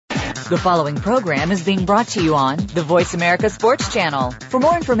The following program is being brought to you on the Voice America Sports Channel. For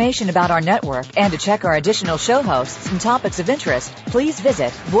more information about our network and to check our additional show hosts and topics of interest, please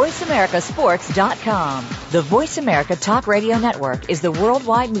visit voiceamericasports.com. The Voice America Talk Radio Network is the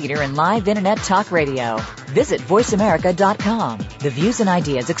worldwide leader in live Internet talk radio. Visit voiceamerica.com. The views and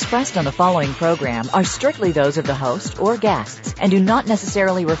ideas expressed on the following program are strictly those of the host or guests and do not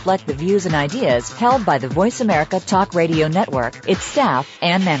necessarily reflect the views and ideas held by the Voice America Talk Radio Network, its staff,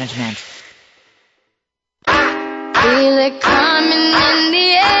 and management. Feel it coming in the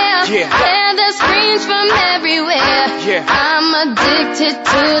air. Yeah. Hear the screams from everywhere. Yeah. I'm addicted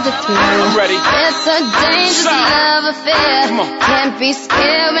to the thrill. I'm ready. It's a dangerous love affair. Come on. Can't be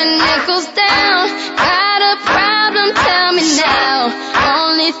scared when it goes down. Got a problem? Tell me now.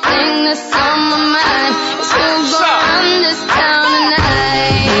 Only thing that's on my mind is who's gonna run this town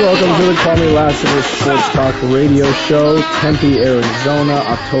tonight. Welcome to the Kwamie Lassiter Sports Talk Radio Show, Tempe, Arizona,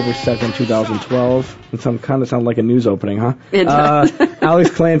 October 2nd, 2012. It kind of sounds like a news opening, huh? It does. Alex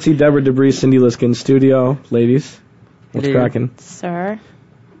Clancy, Deborah Debris, Cindy Liskin, studio. Ladies, what's cracking? Sir.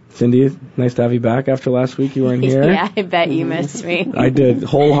 Cindy, nice to have you back after last week. You weren't here. Yeah, I bet you missed me. I did,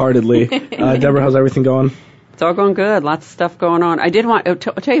 wholeheartedly. Deborah, how's everything going? It's all going good. Lots of stuff going on. I did want to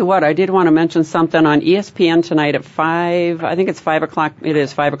tell you what. I did want to mention something on ESPN tonight at 5. I think it's 5 o'clock. It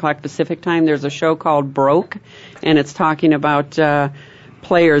is 5 o'clock Pacific time. There's a show called Broke, and it's talking about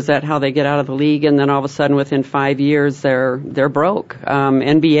players that how they get out of the league, and then all of a sudden within 5 years they're broke.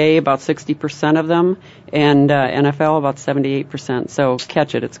 NBA about 60% of them, and NFL about 78%. So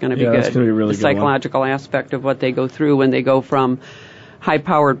catch it. It's going to be good. It's going to be really the good. Psychological aspect of what they go through when they go from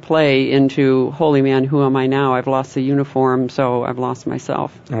high-powered play into, holy man, who am I now? I've lost the uniform, so I've lost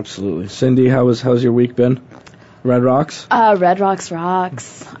myself. Absolutely. Cindy, how's your week been? Red Rocks? Red Rocks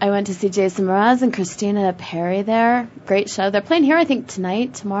rocks. I went to see Jason Mraz and Christina Perry there. Great show. They're playing here, I think,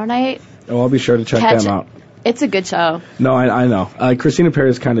 tonight, tomorrow night. Oh, I'll be sure to check them out. It's a good show. No, I know. Christina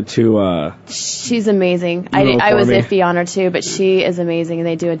Perry is kind of too... She's amazing. I was iffy on her, too, but she is amazing, and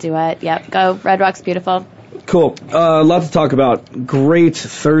they do a duet. Yep, go. Red Rocks, beautiful. Cool. A lot to talk about. Great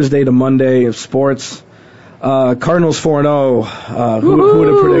Thursday to Monday of sports. Cardinals 4-0. Who would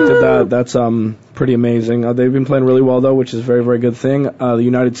have predicted that? That's pretty amazing. They've been playing really well, though, which is a very, very good thing. The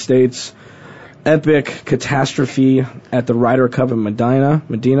United States, epic catastrophe at the Ryder Cup in Medina,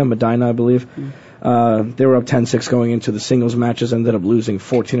 I believe. They were up 10-6 going into the singles matches, ended up losing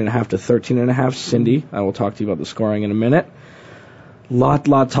 14.5 to 13.5. Cindy, I will talk to you about the scoring in a minute. Lot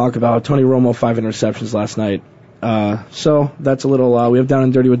talk about. Tony Romo, 5 interceptions last night. So that's a little, we have Down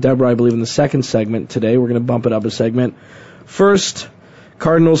and Dirty with Deborah, I believe, in the second segment today. We're going to bump it up a segment. First,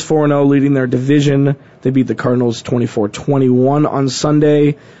 Cardinals 4-0 leading their division. They beat the Cardinals 24-21 on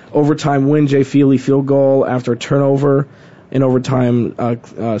Sunday. Overtime win, Jay Feely field goal after a turnover in overtime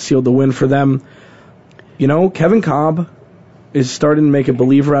sealed the win for them. You know, Kevin Cobb is starting to make a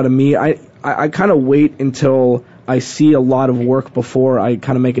believer out of me. I kind of wait until I see a lot of work before I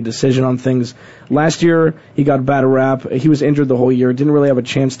kind of make a decision on things. Last year, he got a bad rap. He was injured the whole year. Didn't really have a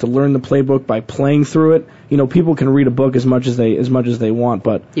chance to learn the playbook by playing through it. You know, people can read a book as much as they want,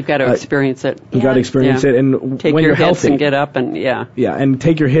 but you've got to experience it. You got to experience it, and take when your you're hits healthy, and get up and and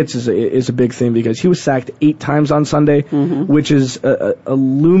take your hits is a big thing because he was sacked 8 times on Sunday, which is a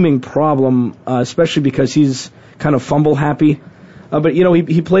looming problem, especially because he's kind of fumble happy. But, you know,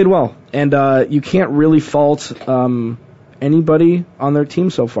 he played well, and you can't really fault anybody on their team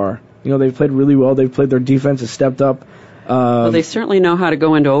so far. You know, they've played really well. They've played their defense has stepped up. Well, they certainly know how to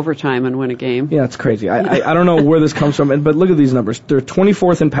go into overtime and win a game. Yeah, it's crazy. I don't know where this comes from, but look at these numbers. They're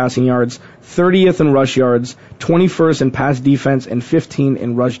 24th in passing yards, 30th in rush yards, 21st in pass defense, and 15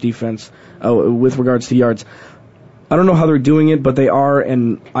 in rush defense with regards to yards. I don't know how they're doing it, but they are,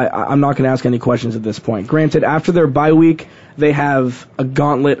 and I'm not going to ask any questions at this point. Granted, after their bye week, they have a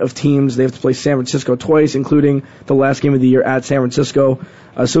gauntlet of teams. They have to play San Francisco twice, including the last game of the year at San Francisco.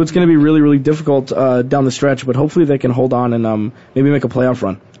 So it's going to be really, really difficult down the stretch, but hopefully they can hold on and maybe make a playoff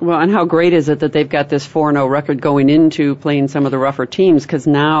run. Well, and how great is it that they've got this 4-0 record going into playing some of the rougher teams, because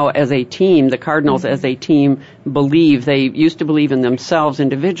now as a team, the Cardinals as a team they used to believe in themselves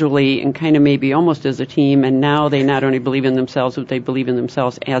individually and kind of maybe almost as a team, and now they not only believe in themselves, but they believe in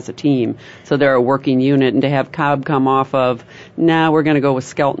themselves as a team. So they're a working unit, and to have Cobb come off of, we're going to go with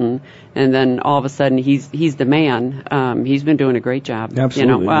Skelton, and then all of a sudden he's the man. He's been doing a great job. Absolutely.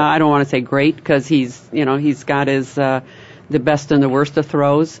 You know, I don't want to say great because he's got his the best and the worst of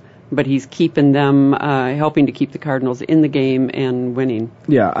throws, but he's keeping them, helping to keep the Cardinals in the game and winning.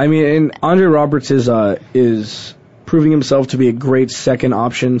 Yeah, I mean, and Andre Roberts is proving himself to be a great second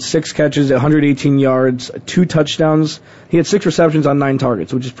option. 6 catches, 118 yards, 2 touchdowns. He had 6 receptions on 9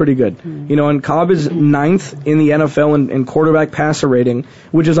 targets, which is pretty good. And Cobb is 9th in the NFL in quarterback passer rating,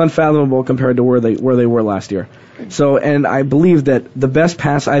 which is unfathomable compared to where they were last year. So, and I believe that the best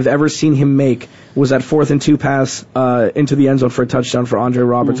pass I've ever seen him make was that 4th and 2 pass into the end zone for a touchdown for Andre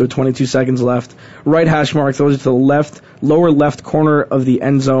Roberts with 22 seconds left. Right hash mark, throws it to the lower left corner of the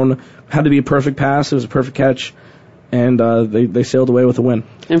end zone. Had to be a perfect pass. It was a perfect catch. And they sailed away with a win.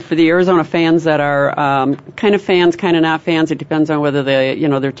 And for the Arizona fans that are kind of fans, kind of not fans, it depends on whether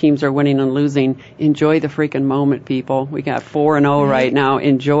their teams are winning and losing. Enjoy the freaking moment, people. We got 4-0 right now.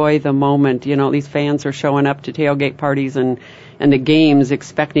 Enjoy the moment. These fans are showing up to tailgate parties and the games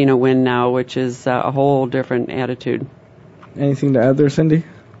expecting a win now, which is a whole different attitude. Anything to add there, Cindy?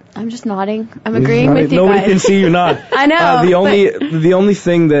 I'm just nodding. I'm agreeing with you Nobody guys. can see you nod. I know. The only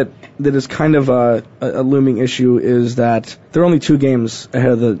thing that is kind of a looming issue is that there are only 2 games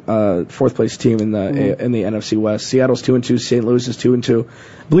ahead of the 4th place team in the NFC West. Seattle's 2-2, St. Louis is 2-2.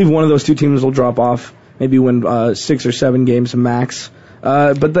 I believe one of those 2 teams will drop off, maybe win 6 or 7 games max.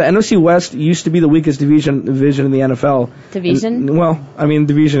 But the NFC West used to be the weakest division in the NFL. Division?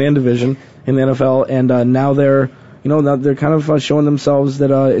 Division and division in the NFL, and now they're they're kind of showing themselves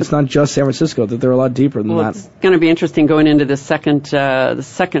that it's not just San Francisco, that they're a lot deeper than that. It's going to be interesting going into the second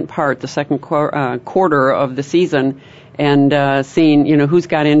quarter of the season and seeing, who's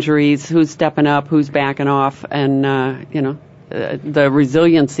got injuries, who's stepping up, who's backing off, and, the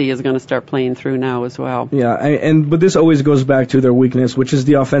resiliency is going to start playing through now as well. Yeah, but this always goes back to their weakness, which is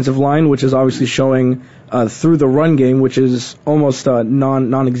the offensive line, which is obviously showing through the run game, which is almost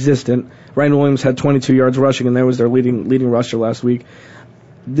non-existent. Ryan Williams had 22 yards rushing, and that was their leading rusher last week.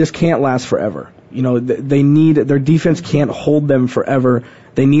 This can't last forever. Their defense can't hold them forever.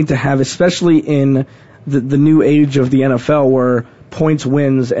 They need to have, especially in the new age of the NFL, where points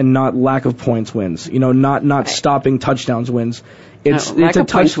wins and not lack of points wins. Not stopping touchdowns wins. Lack of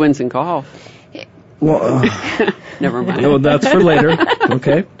points wins in golf. Well, never mind. No, that's for later.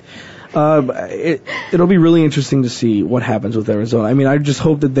 Okay. It'll be really interesting to see what happens with Arizona. I just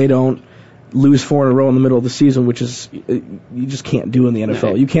hope that they don't lose 4 in a row in the middle of the season, which is you just can't do in the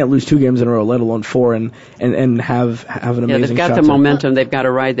NFL. You can't lose 2 games in a row, let alone 4, and have an amazing. Yeah, they've got the momentum. They've got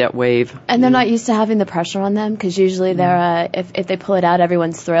to ride that wave. And they're not used to having the pressure on them, because usually they're if they pull it out,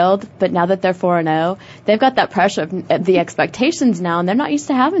 everyone's thrilled. But now that they're 4-0, they've got that pressure of the expectations now, and they're not used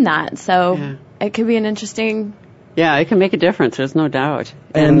to having that. So it could be an interesting. Yeah, it can make a difference. There's no doubt.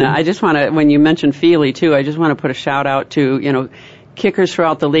 And I just want to, when you mentioned Feely too, I just want to put a shout out to kickers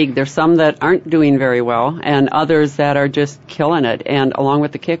throughout the league. There's some that aren't doing very well, and others that are just killing it. And along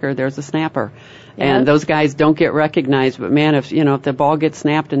with the kicker, there's a snapper. Yeah. And those guys don't get recognized. But man, if the ball gets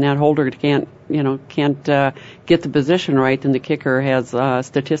snapped and that holder can't get the position right, then the kicker has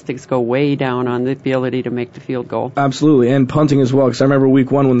statistics go way down on the ability to make the field goal. Absolutely, and punting as well. Because I remember Week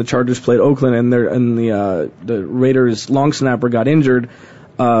 1 when the Chargers played Oakland, and the Raiders long snapper got injured.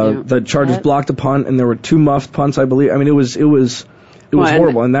 The Chargers blocked a punt, and there were 2 muffed punts, I believe. It was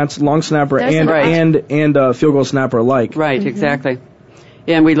horrible, and that's long snapper and field goal snapper alike. Right, exactly.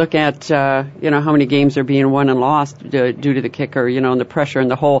 And we look at, how many games are being won and lost due to the kicker, and the pressure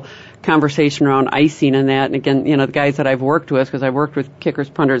and the whole conversation around icing and that. And again, the guys that I've worked with, because I've worked with kickers,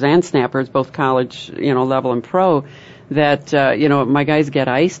 punters, and snappers, both college, level and pro, that, my guys get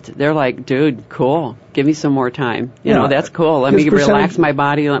iced. They're like, dude, cool. Give me some more time. That's cool. Let me relax my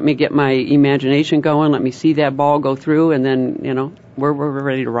body. Let me get my imagination going. Let me see that ball go through, and then, we're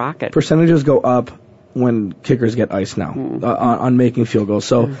ready to rock it. Percentages go up when kickers get iced now on making field goals.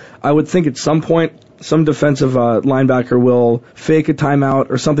 So I would think at some point some defensive linebacker will fake a timeout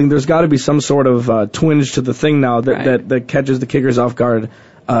or something. There's got to be some sort of twinge to the thing now that catches the kickers off guard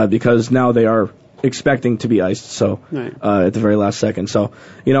because now they are expecting to be iced. So at the very last second. So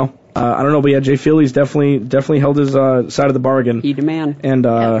I don't know, but Jay Feely's definitely held his side of the bargain. He demand. And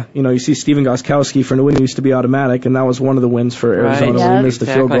you see Steven Gostkowski for New England used to be automatic, and that was one of the wins for Arizona when he missed the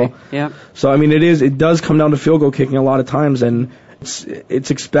field goal. Yep. So it does come down to field goal kicking a lot of times, and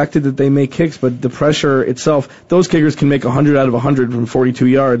it's expected that they make kicks, but the pressure itself, those kickers can make 100 out of 100 from 42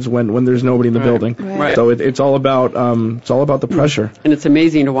 yards when there's nobody in the building. Right. So it's all about the pressure. And it's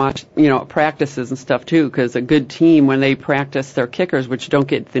amazing to watch, practices and stuff too, because a good team, when they practice their kickers, which don't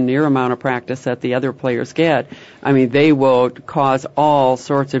get the near amount of practice that the other players get, they will cause all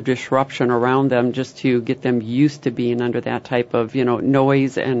sorts of disruption around them just to get them used to being under that type of,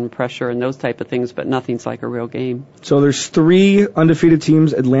 noise and pressure and those type of things, but nothing's like a real game. So there's 3 undefeated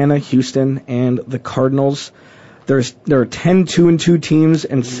teams, Atlanta, Houston, and the Cardinals. there are 10 2-2 teams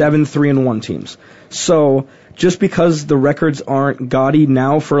and 7 3-1 teams. So just because the records aren't gaudy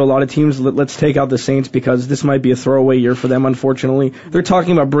now for a lot of teams, let's take out the Saints because this might be a throwaway year for them, unfortunately. They're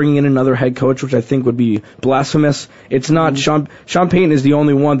talking about bringing in another head coach, which I think would be blasphemous. It's not. Sean Payton is the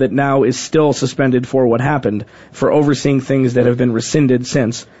only one that now is still suspended for what happened, for overseeing things that have been rescinded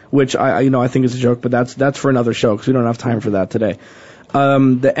since, which I think is a joke, but that's for another show because we don't have time for that today.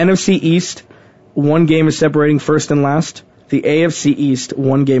 The NFC East, one game is separating first and last. The AFC East,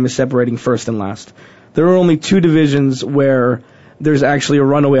 one game is separating first and last. There are only two divisions where there's actually a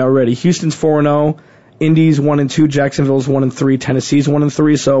runaway already. Houston's 4-0, Indy's 1-2, Jacksonville's 1-3, Tennessee's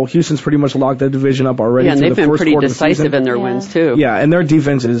 1-3. So Houston's pretty much locked that division up already. Yeah, and they've been pretty decisive in their wins too. Yeah, and their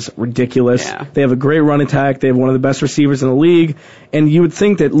defense is ridiculous. Yeah. They have a great run attack. They have one of the best receivers in the league, and you would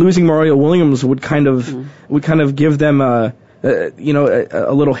think that losing Mario Williams would kind of give them a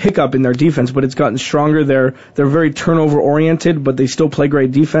little hiccup in their defense, but it's gotten stronger. They're very turnover oriented, but they still play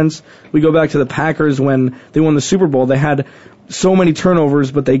great defense. We go back to the Packers when they won the Super Bowl. They had so many turnovers,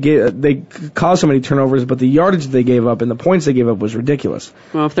 but they caused so many turnovers, but the yardage they gave up and the points they gave up was ridiculous.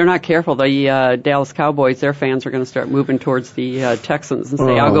 Well, if they're not careful, the Dallas Cowboys, their fans are going to start moving towards the Texans and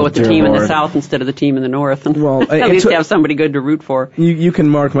say, I'll go with the team in the South instead of the team in the North. And at least have somebody good to root for. You can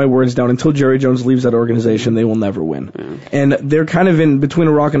mark my words down. Until Jerry Jones leaves that organization, they will never win. Yeah. And they're kind of in between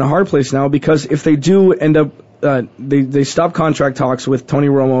a rock and a hard place now because if they do end up they stopped contract talks with Tony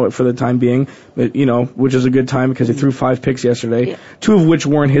Romo for the time being, which is a good time because he threw 5 picks yesterday, 2 of which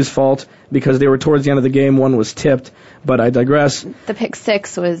weren't his fault because they were towards the end of the game. 1 was tipped, but I digress. The pick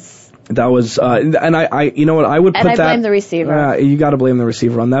 6 was... That was, and I would put that... And I blame the receiver. You gotta blame the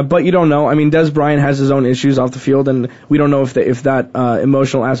receiver on that, but you don't know. I mean, Des Bryant has his own issues off the field, and we don't know if that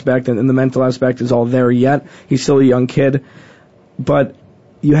emotional aspect and the mental aspect is all there yet. He's still a young kid. But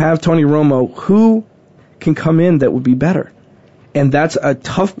you have Tony Romo, who can come in that would be better, and that's a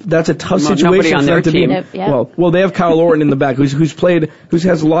tough situation for them to be in. Well, they have Kyle Orton in the back, who has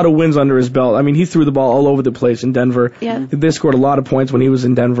a lot of wins under his belt. I mean, he threw the ball all over the place in Denver. Yeah. They scored a lot of points when he was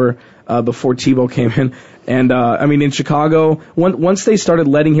in Denver before Tebow came in, and in Chicago, once they started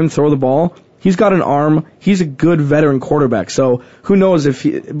letting him throw the ball, he's got an arm. He's a good veteran quarterback. So who knows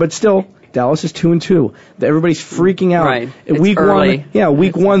but still. Dallas is 2-2. Everybody's freaking out. Right. Week early.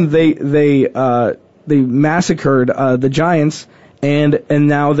 Week 1 they massacred the Giants, and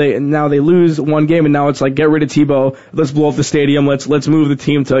now they lose one game, and now it's like, get rid of Tebow, let's blow up the stadium, let's move the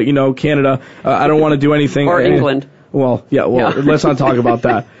team to Canada. I don't want to do anything. Or England. Let's not talk about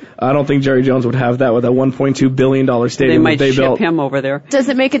that. I don't think Jerry Jones would have that with that $1.2 billion stadium they built. They might ship him over there. Does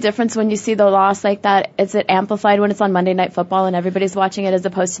it make a difference when you see the loss like that? Is it amplified when it's on Monday Night Football and everybody's watching it as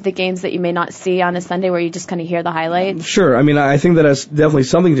opposed to the games that you may not see on a Sunday where you just kind of hear the highlights? Sure. I mean, I think that has definitely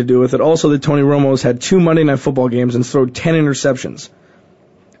something to do with it. Also, that Tony Romo's had 2 Monday Night Football games and thrown 10 interceptions.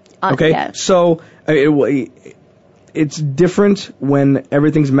 Okay? Yeah. So, it's different when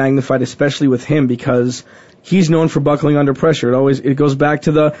everything's magnified, especially with him, because he's known for buckling under pressure. It goes back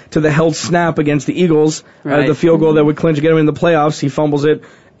to the held snap against the Eagles, right. The field goal that would clinch, get him in the playoffs. He fumbles it,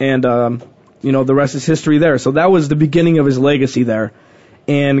 and the rest is history there. So that was the beginning of his legacy there.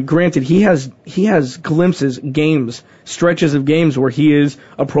 And granted, he has glimpses, stretches of games where he is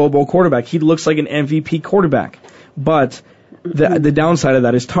a Pro Bowl quarterback. He looks like an MVP quarterback, but the downside of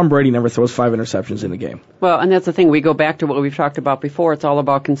that is Tom Brady never throws 5 interceptions in a game. Well, and that's the thing. We go back to what we've talked about before. It's all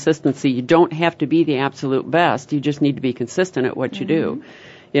about consistency. You don't have to be the absolute best. You just need to be consistent at what you do.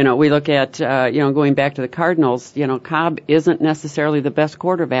 We look at, going back to the Cardinals, Cobb isn't necessarily the best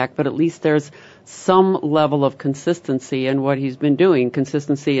quarterback, but at least there's some level of consistency in what he's been doing.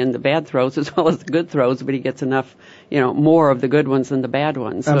 Consistency in the bad throws as well as the good throws, but he gets enough, more of the good ones than the bad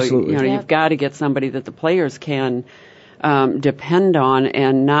ones. Absolutely. So, you've got to get somebody that the players can depend on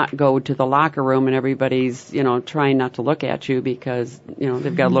and not go to the locker room and everybody's, trying not to look at you because,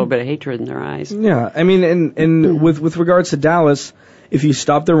 they've got a little bit of hatred in their eyes. Yeah, I mean, and with regards to Dallas, if you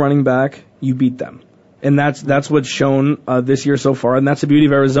stop their running back, you beat them. And that's what's shown this year so far, and that's the beauty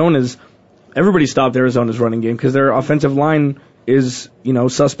of Arizona is everybody stopped Arizona's running game because their offensive line is,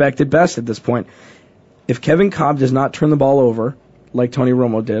 suspect at best at this point. If Kevin Cobb does not turn the ball over like Tony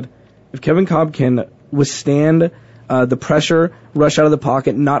Romo did, if Kevin Cobb can withstand the pressure, rush out of the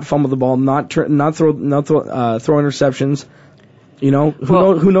pocket, not fumble the ball, not throw interceptions.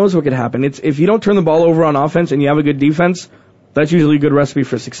 Who knows what could happen? If you don't turn the ball over on offense and you have a good defense, That's usually a good recipe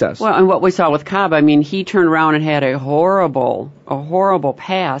for success. Well, and what we saw with Cobb, I mean, he turned around and had a horrible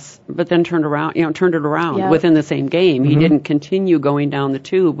pass, but then turned it around Yeah. within the same game. He didn't continue going down the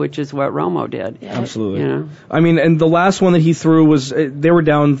tube, which is what Romo did. Yeah. Absolutely. You know? I mean, and the last one that he threw was they were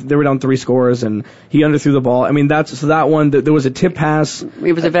down 3 scores, and he underthrew the ball. I mean, that one there was a tip pass.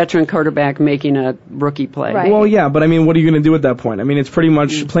 He was a veteran quarterback making a rookie play. Right. Well, yeah, but I mean, what are you going to do at that point? I mean, it's pretty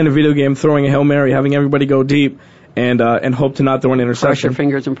much playing a video game, throwing a Hail Mary, having everybody go deep, and hope to not throw an Cross interception. your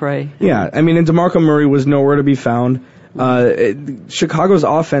fingers and pray. Yeah, I mean, and DeMarco Murray was nowhere to be found. Chicago's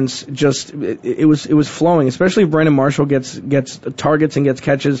offense it was flowing, especially if Brandon Marshall gets targets and gets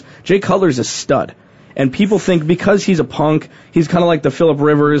catches. Jay Cutler's a stud. And people think because he's a punk, he's kind of like the Phillip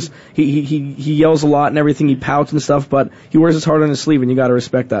Rivers. He yells a lot and everything. He pouts and stuff, but he wears his heart on his sleeve, and you got to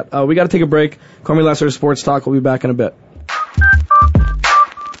respect that. We got to take a break. Kwamie Lassiter Sports Talk. We'll be back in a bit.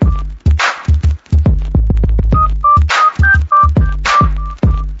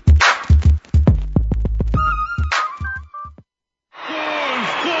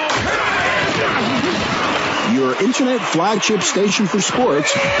 Your internet flagship station for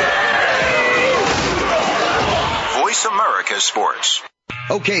sports. Voice America Sports.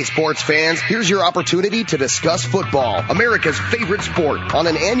 Okay, sports fans, here's your opportunity to discuss football, America's favorite sport. On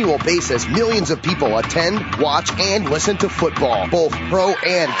an annual basis, millions of people attend, watch, and listen to football, both pro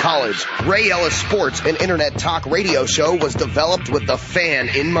and college. Ray Ellis Sports, an internet talk radio show, was developed with the fan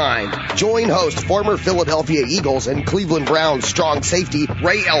in mind. Join host, former Philadelphia Eagles and Cleveland Browns strong safety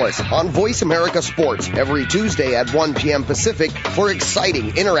Ray Ellis on Voice America Sports every Tuesday at 1 p.m. Pacific for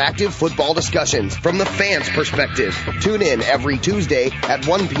exciting, interactive football discussions from the fans' perspective. Tune in every Tuesday at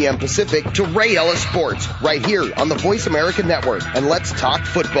 1 p.m. Pacific to Ray Ellis Sports, right here on the Voice America Network. And let's talk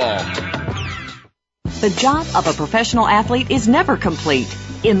football. The job of a professional athlete is never complete.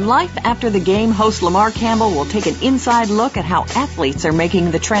 In Life After the Game, host Lamar Campbell will take an inside look at how athletes are making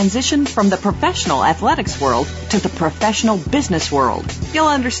the transition from the professional athletics world to the professional business world. You'll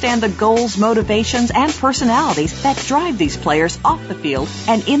understand the goals, motivations, and personalities that drive these players off the field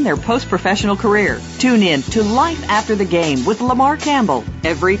and in their post-professional career. Tune in to Life After the Game with Lamar Campbell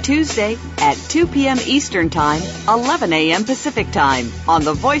every Tuesday at 2 p.m. Eastern Time, 11 a.m. Pacific Time on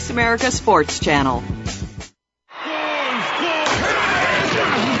the Voice America Sports Channel.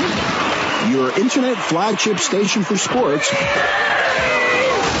 Your internet flagship station for sports.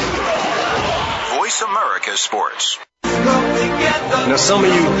 Voice America Sports. Now some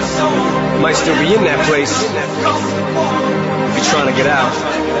of you might still be in that place. If you're trying to get out,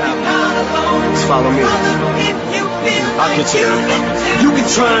 just follow me. I'll get you. You can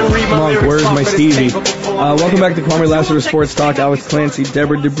try and read my lyrics. Where's my Stevie? Welcome back to Kwamie Lassiter Sports Talk. Alex Clancy,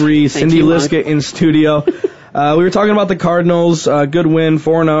 Deborah Debris, Cindy Liska in studio. We were talking about the Cardinals. Good win,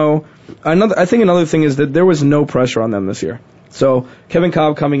 4-0. I think another thing is that there was no pressure on them this year. So Kevin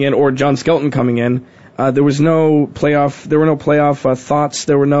Cobb coming in or John Skelton coming in, there were no playoff thoughts.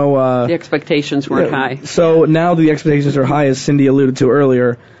 There were no the expectations weren't high. So now the expectations are high, as Cindy alluded to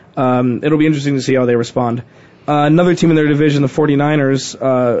earlier. It'll be interesting to see how they respond. Another team in their division, the 49ers.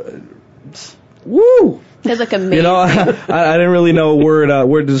 Woo! They look amazing. You know, I didn't really know a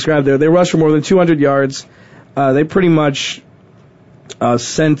word to describe there. They rushed for more than 200 yards. They pretty much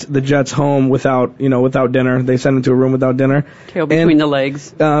sent the Jets home without dinner. They sent them to a room without dinner. Tail between the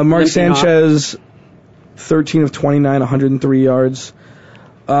legs. Mark Sanchez, 13 of 29, 103 yards.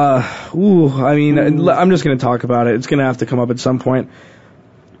 I mean, I'm just going to talk about it. It's going to have to come up at some point.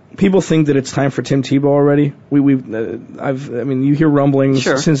 People think that it's time for Tim Tebow already. You hear rumblings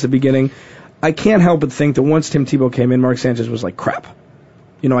since the beginning. I can't help but think that once Tim Tebow came in, Mark Sanchez was like, crap.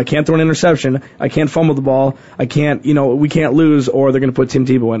 I can't throw an interception. I can't fumble the ball. We can't lose, or they're going to put Tim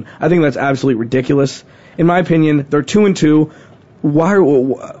Tebow in. I think that's absolutely ridiculous. In my opinion, they're 2-2. Why are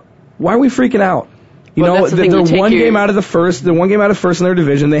we freaking out? They're one game out of the first. They're one game out of first in their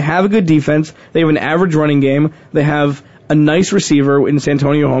division. They have a good defense. They have an average running game. They have a nice receiver in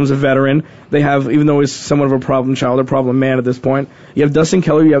Santonio Holmes, a veteran. They have, even though he's somewhat of a problem child or problem man at this point, you have Dustin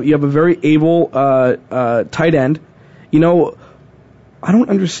Keller. You have a very able tight end. I don't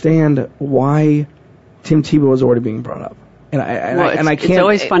understand why Tim Tebow is already being brought up. I can't. It's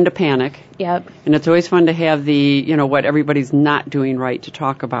always fun to panic. Yep. And it's always fun to have what everybody's not doing right to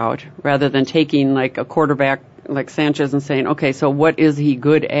talk about, rather than taking like a quarterback like Sanchez and saying, okay, so what is he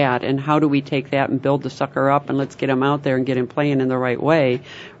good at, and how do we take that and build the sucker up, and let's get him out there and get him playing in the right way,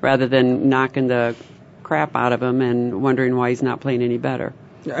 rather than knocking the crap out of him and wondering why he's not playing any better.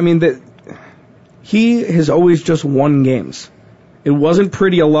 I mean, he has always just won games. It wasn't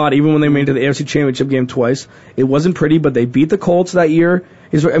pretty a lot, even when they made it to the AFC Championship game twice. It wasn't pretty, but they beat the Colts that year.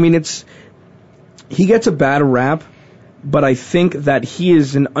 He gets a bad rap but I think that he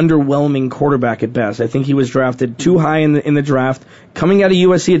is an underwhelming quarterback at best. I think he was drafted too high in the draft. Coming out of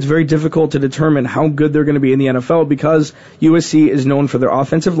USC, it's very difficult to determine how good they're going to be in the NFL because USC is known for their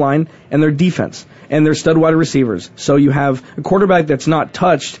offensive line and their defense and their stud wide receivers. So you have a quarterback that's not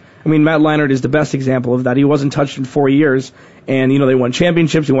touched. I mean, Matt Leinart is the best example of that. He wasn't touched in 4 years, and, they won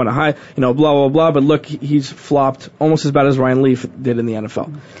championships, he won a high, blah, blah, blah, but look, he's flopped almost as bad as Ryan Leaf did in the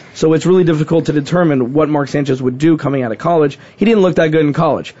NFL. So it's really difficult to determine what Mark Sanchez would do coming out of college. He didn't look that good in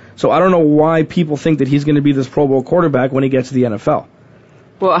college. So I don't know why people think that he's going to be this Pro Bowl quarterback when he gets to the NFL.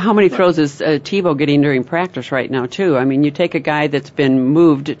 Well, how many throws is Tebow getting during practice right now, too? I mean, you take a guy that's been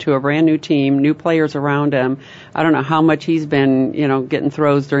moved to a brand new team, new players around him. I don't know how much he's been, getting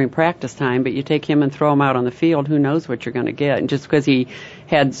throws during practice time, but you take him and throw him out on the field, who knows what you're going to get. And just because he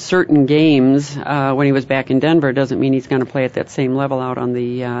had certain games when he was back in Denver doesn't mean he's going to play at that same level out on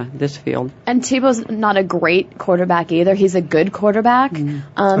the this field. And Tebow's not a great quarterback either. He's a good quarterback. I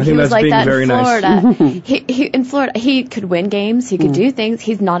think he was that's like being that very in Florida. nice. In Florida, he could win games. He could do things.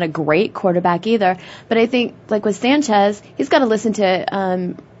 He's not a great quarterback either. But I think, like with Sanchez, he's got to listen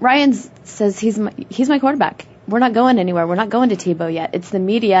to Ryan says he's my quarterback. We're not going anywhere. We're not going to Tebow yet. It's the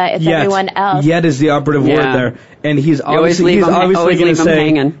media. It's everyone else. Yet is the operative word there, and he's obviously going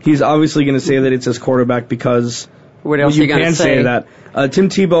to say that it's his quarterback because what else you are you can say that Tim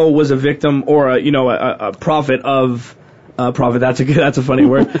Tebow was a victim or a prophet of. Prophet. That's a funny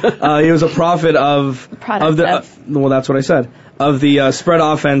word. He was a prophet of well, that's what I said. Of the spread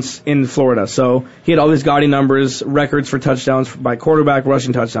offense in Florida. So he had all these gaudy numbers, records for touchdowns by quarterback,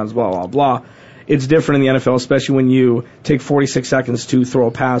 rushing touchdowns, blah, blah, blah. It's different in the NFL, especially when you take 46 seconds to throw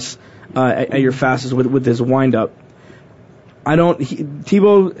a pass at your fastest with his windup.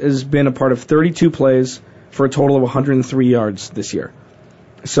 Tebow has been a part of 32 plays for a total of 103 yards this year.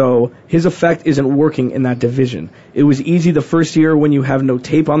 So his effect isn't working in that division. It was easy the first year when you have no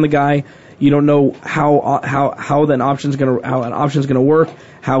tape on the guy. You don't know how an option's gonna work,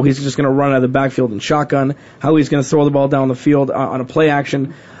 how he's just gonna run out of the backfield and shotgun, how he's gonna throw the ball down the field on a play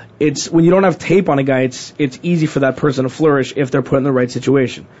action. It's when you don't have tape on a guy, it's easy for that person to flourish if they're put in the right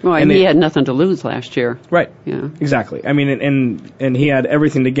situation. Well, and he had nothing to lose last year. Right. Yeah. Exactly. I mean, and he had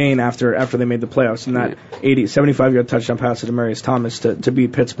everything to gain after they made the playoffs in that 75-yard touchdown pass to Demaryius Thomas to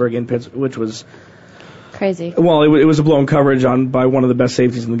beat Pittsburgh which was crazy. Well, it was a blown coverage by one of the best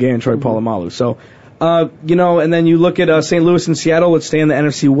safeties in the game, Troy Polamalu. So, and then you look at St. Louis and Seattle. Let's stay in the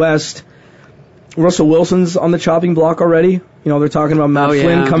NFC West. Russell Wilson's on the chopping block already. They're talking about Matt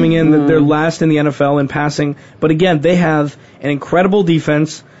Flynn coming in. They're last in the NFL in passing. But again, they have an incredible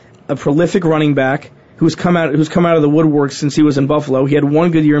defense, a prolific running back who's come out of the woodwork since he was in Buffalo. He had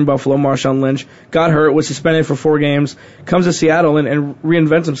one good year in Buffalo, Marshawn Lynch. Got hurt, was suspended for 4 games. Comes to Seattle and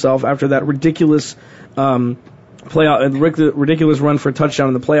reinvents himself after that ridiculous ridiculous run for a touchdown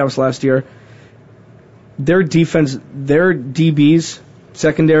in the playoffs last year. Their defense, their DBs,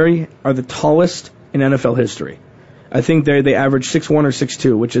 secondary, are the tallest in NFL history. I think they average 6'1" or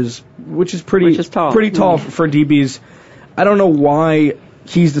 6'2", which is pretty tall for DBs. I don't know why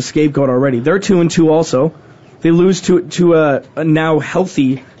he's the scapegoat already. They're 2-2 also. They lose to a now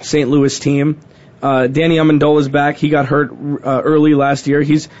healthy St. Louis team. Danny Amendola's back. He got hurt early last year.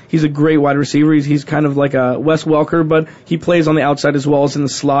 He's a great wide receiver. He's kind of like a Wes Welker, but he plays on the outside as well as in the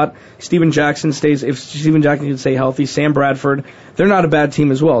slot. Steven Jackson if Steven Jackson can stay healthy. Sam Bradford. They're not a bad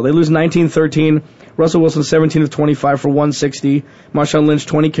team as well. They lose 19-13. Russell Wilson 17 of 25 for 160. Marshawn Lynch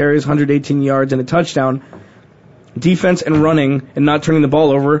 20 carries, 118 yards, and a touchdown. Defense and running and not turning the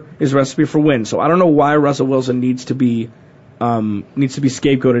ball over is a recipe for win. So I don't know why Russell Wilson needs to be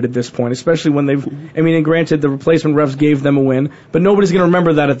scapegoated at this point, especially when and granted, the replacement refs gave them a win, but nobody's going to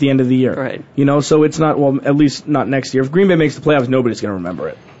remember that at the end of the year. Right. So it's not, at least not next year. If Green Bay makes the playoffs, nobody's going to remember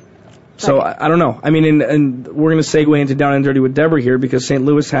it. So I don't know. And we're going to segue into Down and Dirty with Deborah here because St.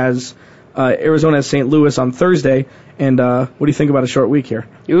 Louis has Arizona has St. Louis on Thursday. And what do you think about a short week here?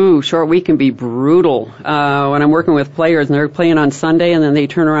 Ooh, short week can be brutal. When I'm working with players and they're playing on Sunday and then they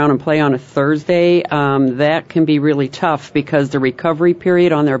turn around and play on a Thursday, that can be really tough because the recovery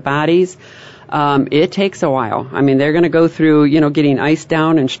period on their bodies, it takes a while. They're going to go through, getting iced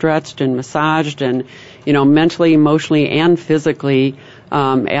down and stretched and massaged and, mentally, emotionally, and physically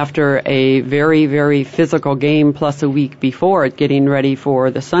after a very, very physical game plus a week before it, getting ready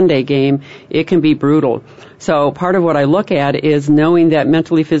for the Sunday game. It can be brutal. So part of what I look at is knowing that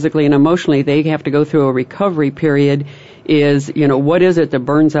mentally, physically, and emotionally they have to go through a recovery period is, what is it that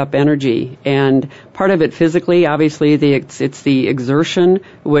burns up energy? And part of it physically, obviously, it's the exertion,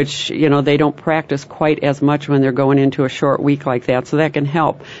 which, they don't practice quite as much when they're going into a short week like that, so that can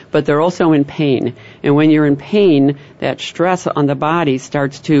help. But they're also in pain. And when you're in pain, that stress on the body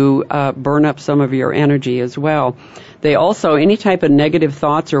starts to burn up some of your energy as well. They also, any type of negative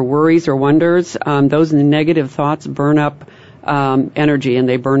thoughts or worries or wonders, those negative thoughts burn up energy, and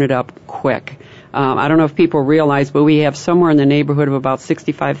they burn it up quick. I don't know if people realize, but we have somewhere in the neighborhood of about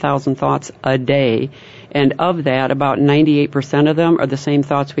 65,000 thoughts a day. And of that, about 98% of them are the same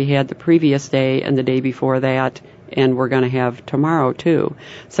thoughts we had the previous day and the day before that, and we're going to have tomorrow too.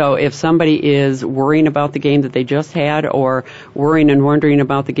 So if somebody is worrying about the game that they just had, or worrying and wondering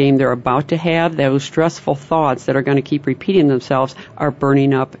about the game they're about to have, those stressful thoughts that are going to keep repeating themselves are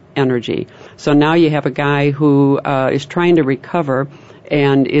burning up energy. So now you have a guy who is trying to recover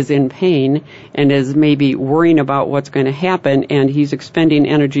and is in pain and is maybe worrying about what's going to happen, and he's expending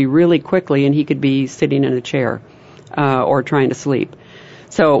energy really quickly, and he could be sitting in a chair or trying to sleep.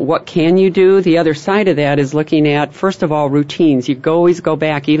 So what can you do? The other side of that is looking at, first of all, routines. You always go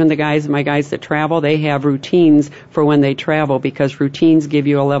back. Even my guys that travel, they have routines for when they travel, because routines give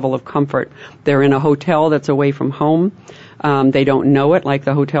you a level of comfort. They're in a hotel that's away from home. They don't know it, like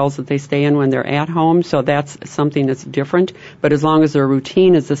the hotels that they stay in when they're at home, so that's something that's different. But as long as their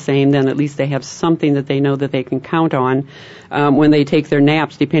routine is the same, then at least they have something that they know that they can count on when they take their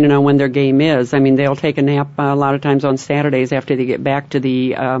naps, depending on when their game is. I mean, they'll take a nap a lot of times on Saturdays after they get back to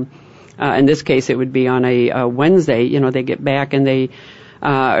the, in this case it would be on a Wednesday, they get back and they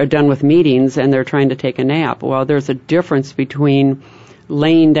are done with meetings and they're trying to take a nap. Well, there's a difference between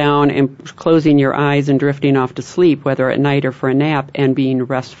laying down and closing your eyes and drifting off to sleep, whether at night or for a nap, and being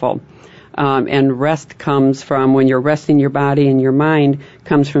restful. And rest comes from, when you're resting your body and your mind,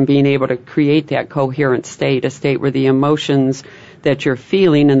 comes from being able to create that coherent state, a state where the emotions that you're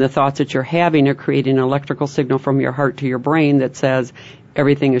feeling and the thoughts that you're having are creating an electrical signal from your heart to your brain that says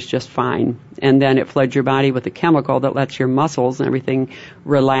everything is just fine. And then it floods your body with a chemical that lets your muscles and everything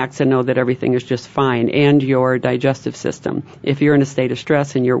relax and know that everything is just fine, and your digestive system. If you're in a state of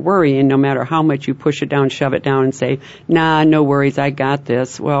stress and you're worrying, no matter how much you push it down, shove it down and say, nah, no worries, I got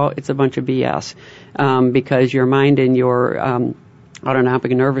this, well, it's a bunch of BS, because your mind and your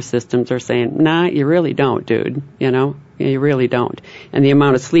autonomic nervous systems are saying, nah, you really don't, dude, you really don't. And the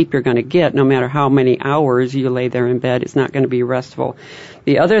amount of sleep you're going to get, no matter how many hours you lay there in bed, it's not going to be restful.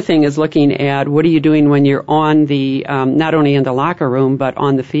 The other thing is looking at, what are you doing when you're on the, not only in the locker room, but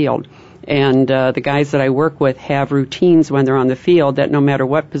on the field. And the guys that I work with have routines when they're on the field that no matter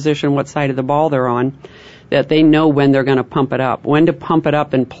what position, what side of the ball they're on, that they know when they're going to pump it up, when to pump it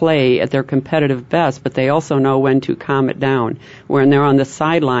up and play at their competitive best, but they also know when to calm it down. When they're on the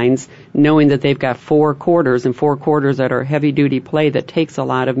sidelines, knowing that they've got 4 quarters, and 4 quarters that are heavy-duty play that takes a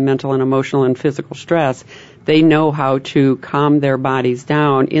lot of mental and emotional and physical stress, they know how to calm their bodies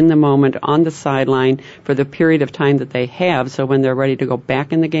down in the moment on the sideline for the period of time that they have, so when they're ready to go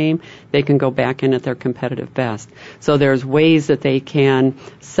back in the game, they can go back in at their competitive best. So there's ways that they can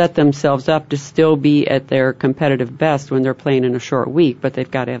set themselves up to still be at their competitive best when they're playing in a short week, but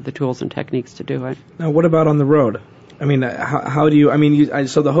they've got to have the tools and techniques to do it. Now, what about on the road? I mean, how do you,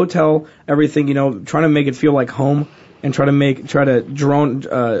 so the hotel, everything, trying to make it feel like home, and try to drone.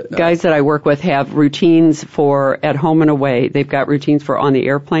 Guys that I work with have routines for at home and away. They've got routines for on the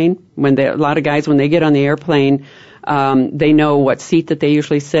airplane. A lot of guys, when they get on the airplane, they know what seat that they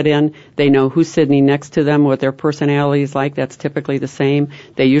usually sit in. They know who's sitting next to them, what their personality is like. That's typically the same.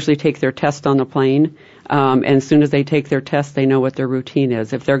 They usually take their test on the plane. And as soon as they take their test, they know what their routine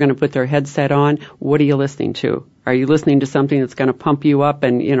is. If they're going to put their headset on, what are you listening to? Are you listening to something that's going to pump you up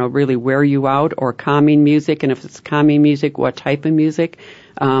and, really wear you out, or calming music? And if it's calming music, what type of music?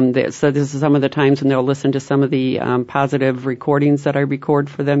 So this is some of the times when they'll listen to some of the positive recordings that I record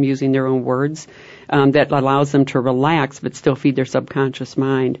for them using their own words. That allows them to relax but still feed their subconscious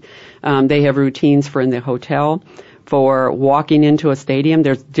mind. They have routines for in the hotel. For walking into a stadium,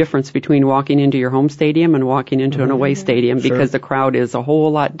 there's a difference between walking into your home stadium and walking into an away stadium, because the crowd is a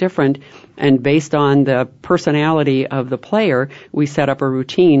whole lot different. And based on the personality of the player, we set up a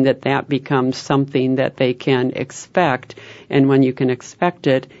routine that becomes something that they can expect. And when you can expect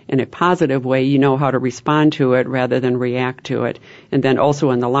it in a positive way, you know how to respond to it rather than react to it. And then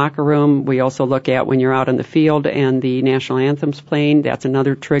also in the locker room, we also look at when you're out on the field and the national anthem's playing, that's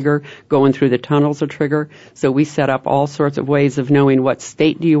another trigger. Going through the tunnel's a trigger. So we set up all sorts of ways of knowing what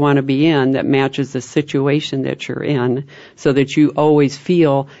state do you want to be in that matches the situation that you're in, so that you always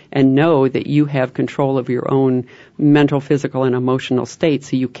feel and know that you have control of your own mental, physical, and emotional state,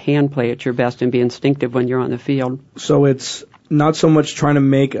 so you can play at your best and be instinctive when you're on the field. So it's not so much trying to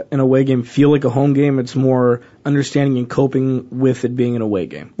make an away game feel like a home game, it's more understanding and coping with it being an away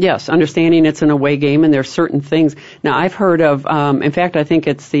game. Yes, understanding it's an away game, and there's certain things. Now, I've heard of, in fact, I think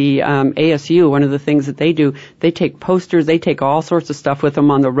it's the ASU, one of the things that they do, they take posters, they take all sorts of stuff with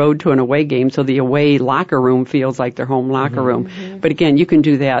them on the road to an away game, so the away locker room feels like their home locker room. Mm-hmm. But again, you can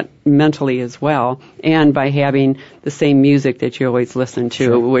do that mentally as well, and by having the same music that you always listen to,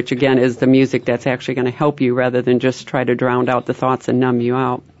 sure, which again is the music that's actually going to help you rather than just try to drown out the thoughts and numb you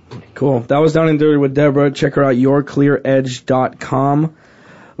out. Cool. That was Down and Dirty with Deborah. Check her out, yourclearedge.com.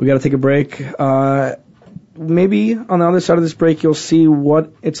 We got to take a break. Maybe on the other side of this break, you'll see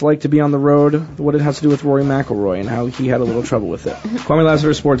what it's like to be on the road, what it has to do with Rory McIlroy, and how he had a little trouble with it. Kwamie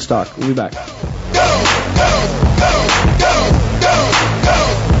Lassiter, Sports Talk. We'll be back.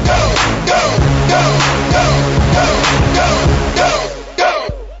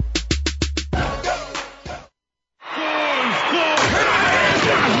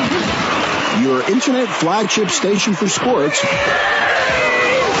 Your internet flagship station for sports.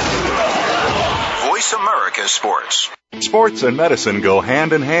 Voice America Sports. Sports and medicine go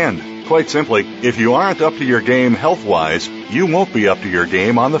hand in hand. Quite simply, if you aren't up to your game health-wise, you won't be up to your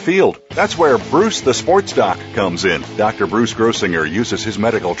game on the field. That's where Bruce the Sports Doc comes in. Dr. Bruce Grossinger uses his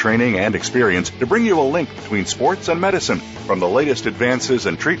medical training and experience to bring you a link between sports and medicine, from the latest advances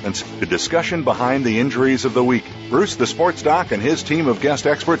and treatments to discussion behind the injuries of the week. Bruce the Sports Doc and his team of guest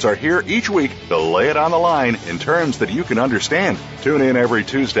experts are here each week to lay it on the line in terms that you can understand. Tune in every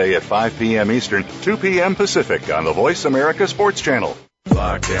Tuesday at 5 p.m. Eastern, 2 p.m. Pacific on the Voice America Sports Channel.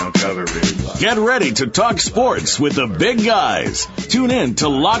 Lockdown coverage. Get ready to talk sports with the big guys. Tune in to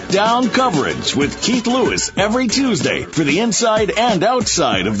Lockdown Coverage with Keith Lewis every Tuesday for the inside and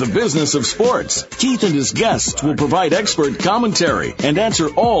outside of the business of sports. Keith and his guests will provide expert commentary and answer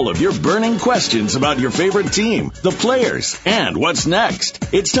all of your burning questions about your favorite team, the players, and what's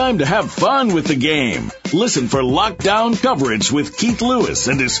next. It's time to have fun with the game. Listen for Lockdown Coverage with Keith Lewis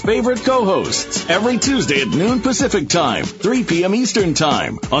and his favorite co-hosts every Tuesday at noon Pacific Time, 3 p.m. Eastern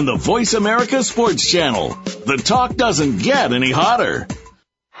Time on the Voice America Sports Channel. The talk doesn't get any hotter.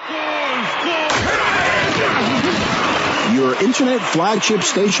 Your internet flagship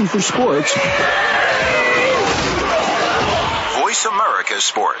station for sports. Voice America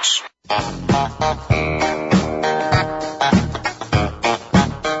Sports.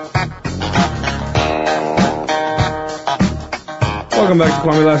 Welcome back to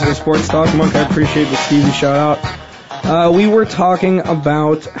Kwamie Lassiter Sports Talk. Monk, I appreciate the Stevie shout out. We were talking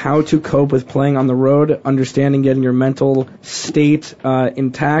about how to cope with playing on the road, understanding getting your mental state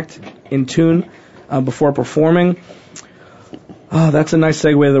intact, in tune, before performing. Oh, that's a nice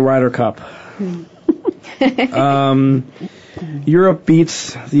segue to the Ryder Cup. Europe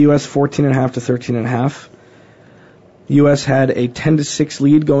beats the U.S. 14.5 to 13.5. The U.S. had a 10-6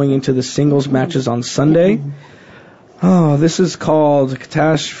 lead going into the singles matches on Sunday. Oh, this is called a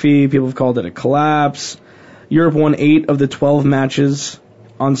catastrophe. People have called it a collapse. Europe won 8 of the 12 matches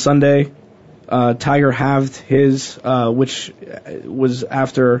on Sunday. Tiger halved his, which was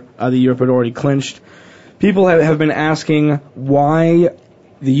after the Europe had already clinched. People have been asking why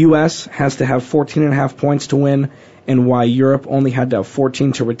the U.S. has to have 14.5 points to win and why Europe only had to have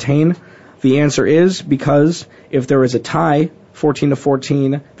 14 to retain. The answer is because if there is a tie, 14 to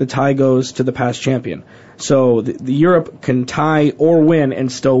 14, the tie goes to the past champion. So the Europe can tie or win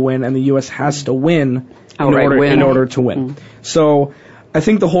and still win, and the U.S. has to win in order to win. Mm. So I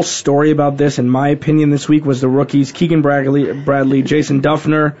think the whole story about this, in my opinion, this week was the rookies, Keegan Bradley, Jason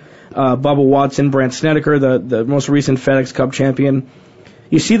Duffner, Bubba Watson, Brandt Snedeker, the most recent FedEx Cup champion.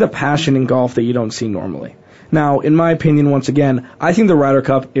 You see the passion in golf that you don't see normally. Now, in my opinion, once again, I think the Ryder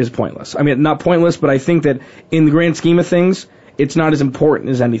Cup is pointless. I mean, not pointless, but I think that in the grand scheme of things, it's not as important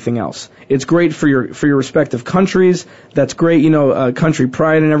as anything else. It's great for your respective countries. That's great, country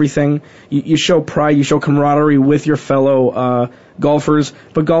pride and everything. You show pride, you show camaraderie with your fellow golfers.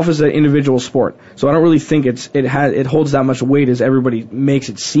 But golf is an individual sport, so I don't really think it holds that much weight as everybody makes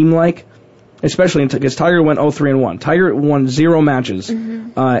it seem like. Especially because Tiger went 0-3-1. Tiger won 0 matches,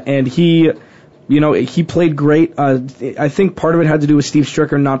 and he played great. I think part of it had to do with Steve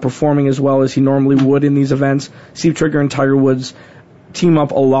Stricker not performing as well as he normally would in these events. Steve Stricker and Tiger Woods team up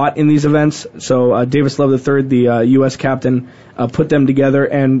a lot in these events. So Davis Love III, the U.S. captain, put them together,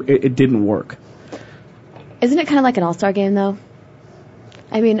 and it didn't work. Isn't it kind of like an all-star game, though?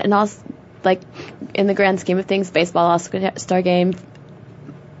 I mean, in the grand scheme of things, baseball All-Star Game.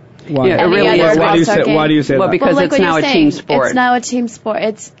 Why? Yeah, it really is. Why do you say well, that? Because it's now a team sport. It's now a team sport.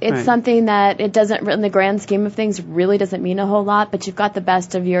 It's something that it doesn't, in the grand scheme of things, really doesn't mean a whole lot, but you've got the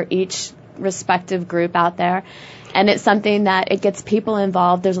best of your each respective group out there. And it's something that it gets people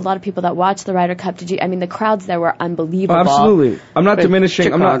involved. There's a lot of people that watch the Ryder Cup. The crowds there were unbelievable. Oh, absolutely. I'm not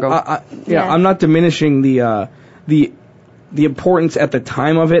diminishing. Chicago. I'm not diminishing the importance at the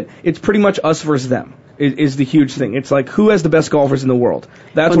time of it. It's pretty much us versus them. Is the huge thing. It's like who has the best golfers in the world.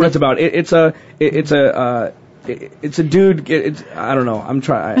 That's what it's about. It's a dude. I don't know. I'm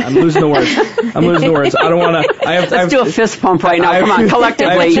losing the words. I don't want to. Let's do a fist pump right now. Come on,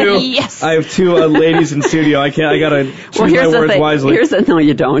 collectively. Yes. I have two ladies in studio. I gotta choose my words wisely. No,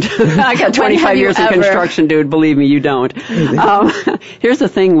 you don't. I got 25 years in construction, dude. Believe me, you don't. Here's the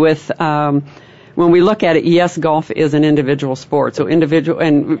thing with. When we look at it, yes, golf is an individual sport. So and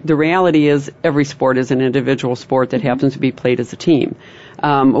the reality is every sport is an individual sport that happens to be played as a team.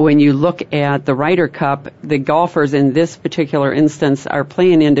 When you look at the Ryder Cup, the golfers in this particular instance are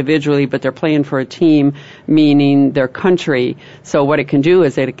playing individually, but they're playing for a team, meaning their country. So what it can do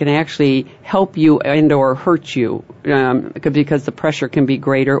is that it can actually help you and or hurt you, because the pressure can be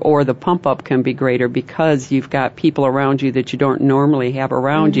greater or the pump up can be greater because you've got people around you that you don't normally have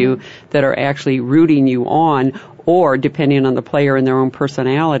around you that are actually rooting you on, or depending on the player and their own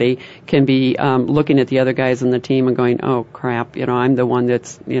personality, can be looking at the other guys in the team and going, oh crap, I'm the one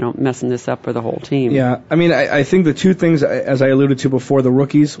that's messing this up for the whole team. Yeah, I think the two things, as I alluded to before, the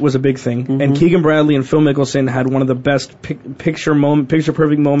rookies was a big thing, and Keegan Bradley and Phil Mickelson had one of the best picture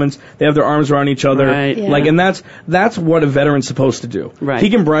perfect moments. They have their arms around each other, right. Yeah. and that's what a veteran's supposed to do. Right.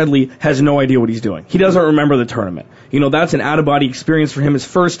 Keegan Bradley has no idea what he's doing. He doesn't remember the tournament. That's an out-of-body experience for him, his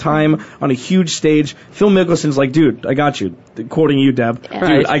first time on a huge stage. Phil Mickelson's like, dude, I got you. Quoting you, Deb. Yeah.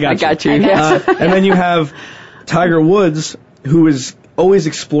 Dude, I got you. And then you have Tiger Woods, who is always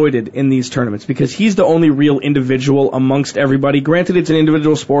exploited in these tournaments because he's the only real individual amongst everybody. Granted, it's an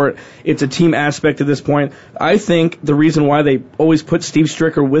individual sport. It's a team aspect at this point. I think the reason why they always put Steve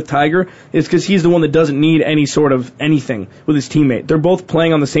Stricker with Tiger is because he's the one that doesn't need any sort of anything with his teammate. They're both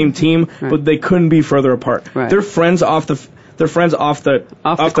playing on the same team, but they couldn't be further apart. Right. They're friends off the field, off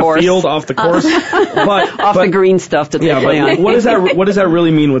the course, but off the green stuff that they play on. What does that really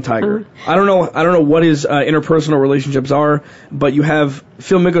mean with Tiger? I don't know what his interpersonal relationships are, but you have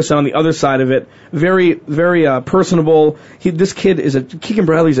Phil Mickelson on the other side of it, very very personable. Keegan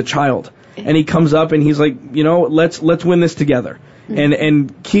Bradley's a child, and he comes up and he's like, let's win this together.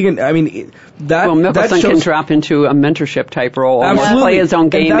 And Keegan, Mickelson can drop into a mentorship type role, absolutely, play his own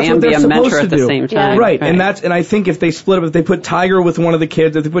game and be a mentor at the same time. Right. And I think if they split up, if they put Tiger with one of the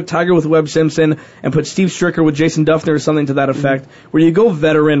kids, if they put Tiger with Webb Simpson and put Steve Stricker with Jason Duffner or something to that effect, where you go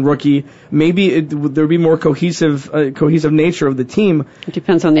veteran, rookie, maybe there'd be more cohesive nature of the team. It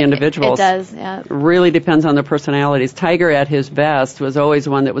depends on the individuals. It does, yeah. It really depends on the personalities. Tiger at his best was always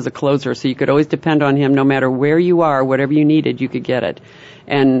one that was a closer, so you could always depend on him no matter where you are, whatever you needed, you could get it.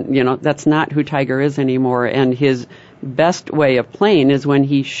 And, that's not who Tiger is anymore. And his best way of playing is when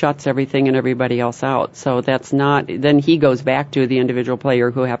he shuts everything and everybody else out. So then he goes back to the individual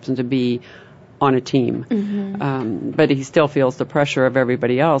player who happens to be on a team. But he still feels the pressure of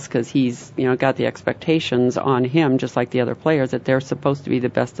everybody else because he's, got the expectations on him, just like the other players, that they're supposed to be the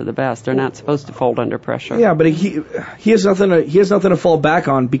best of the best. They're not supposed to fold under pressure. Yeah, but he has nothing to fall back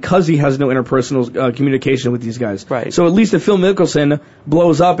on because he has no interpersonal communication with these guys. Right. So at least if Phil Mickelson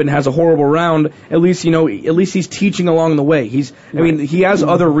blows up and has a horrible round, at least he's teaching along the way. He has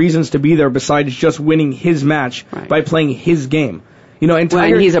other reasons to be there besides just winning his match by playing his game. And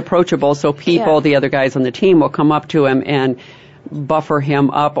Tiger, he's approachable, so the other guys on the team will come up to him and buffer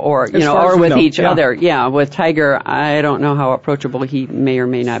him up, or with each other. Yeah, with Tiger, I don't know how approachable he may or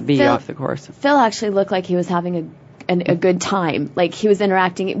may not be off the course. Phil actually looked like he was having a good time. Like he was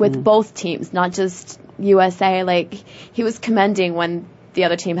interacting with both teams, not just USA. Like he was commending when the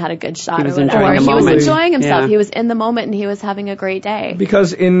other team had a good shot. He was enjoying himself. Yeah. He was in the moment and he was having a great day.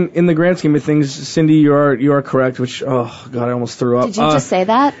 Because in the grand scheme of things, Cindy, you are correct. Which I almost threw up. Did you just say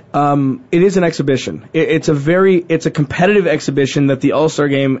that? It is an exhibition. It's a competitive exhibition that the All-Star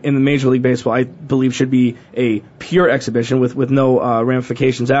Game in the Major League Baseball, I believe, should be a pure exhibition with no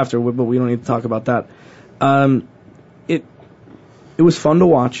ramifications after. But we don't need to talk about that. It was fun to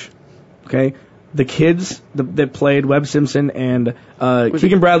watch. Okay. The kids that played, Webb Simpson and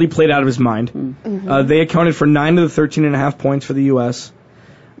Keegan Bradley, played out of his mind. They accounted for 9 of the 13.5 points for the U.S.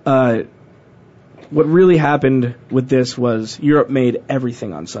 What really happened with this was Europe made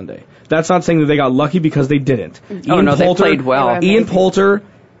everything on Sunday. That's not saying that they got lucky because they didn't. They played well. Ian Poulter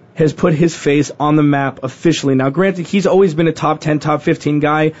has put his face on the map officially. Now, granted, he's always been a top 10, top 15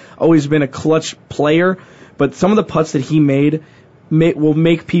 guy, always been a clutch player, but some of the putts that he made will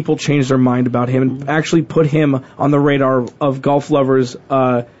make people change their mind about him and actually put him on the radar of golf lovers,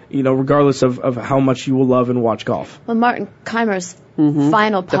 regardless of how much you will love and watch golf. Well, Martin Keimer's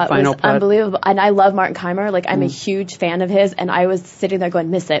final putt was unbelievable. And I love Martin Keimer. Like, I'm a huge fan of his, and I was sitting there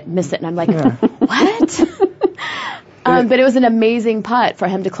going, miss it. And I'm like, what? But it was an amazing putt for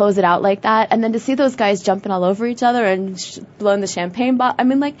him to close it out like that. And then to see those guys jumping all over each other and blowing the champagne bottle. I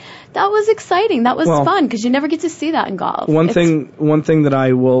mean, like, that was exciting. That was fun because you never get to see that in golf. One thing that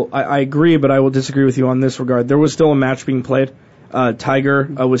I agree, but I will disagree with you on this regard. There was still a match being played. Tiger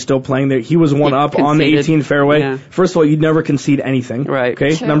was still playing there. He was one up on the 18th fairway. Yeah. First of all, you'd never concede anything. Right.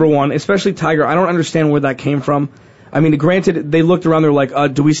 Okay. True. Number one, especially Tiger. I don't understand where that came from. I mean, granted, they looked around. They're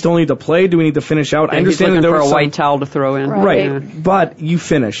like, "Do we still need to play? Do we need to finish out?" Yeah, I understand he's looking that there for was a white towel to throw in. Right. Yeah. But you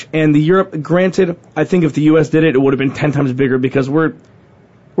finish, and the Europe. Granted, I think if the U.S. did it, it would have been 10 times bigger because we're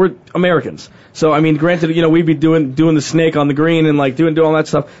Americans. So I mean, granted, we'd be doing the snake on the green and like doing all that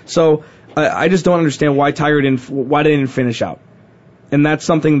stuff. So I just don't understand why Tiger didn't finish out. And that's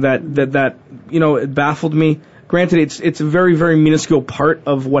something that it baffled me. Granted, it's a very, very minuscule part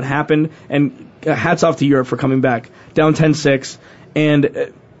of what happened, and hats off to Europe for coming back down 10-6.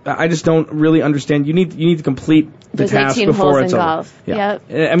 And I just don't really understand. You need to complete the task before it's over. There's 18 holes in golf. Yeah.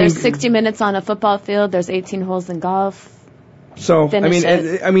 Yep. There's 60 minutes on a football field. There's 18 holes in golf. So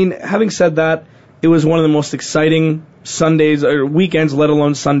I mean, having said that, it was one of the most exciting Sundays or weekends, let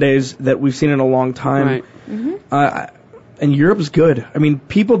alone Sundays, that we've seen in a long time. Right. Mm-hmm. And Europe's good. I mean,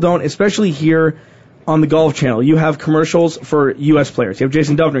 people don't, especially here on the Golf Channel, you have commercials for U.S. players. You have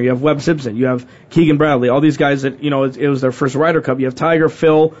Jason Dubner, you have Webb Simpson, you have Keegan Bradley, all these guys that, it was their first Ryder Cup. You have Tiger,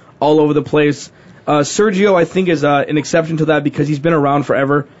 Phil, all over the place. Sergio, I think, is an exception to that because he's been around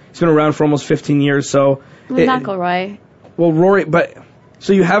forever. He's been around for almost 15 years. So McIlroy. Well, Rory, but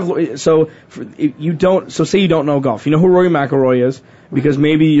so you have say you don't know golf. You know who Rory McIlroy is because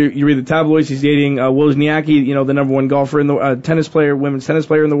maybe you read the tabloids. He's dating Wozniacki, the number one golfer in the women's tennis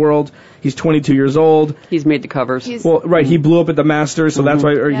player in the world. He's 22 years old. He's made the covers. He blew up at the Masters, so that's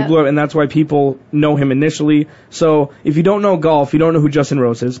why, he blew up, and that's why people know him initially. So if you don't know golf, you don't know who Justin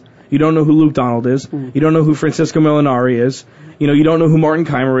Rose is. You don't know who Luke Donald is. You don't know who Francisco Molinari is. You don't know who Martin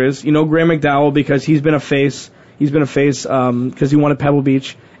Keimer is. You know Graham McDowell because he's been a face. He's been a face because he won at Pebble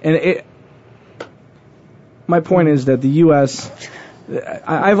Beach. And my point is that the U.S.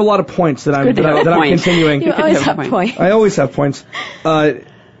 I have a lot of points that I'm continuing. You always have points. I always have points.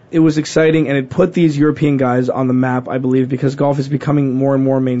 It was exciting, and it put these European guys on the map, I believe, because golf is becoming more and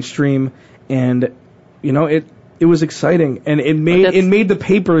more mainstream. And it was exciting, and it made the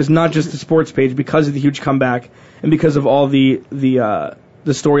papers, not just the sports page, because of the huge comeback and because of all the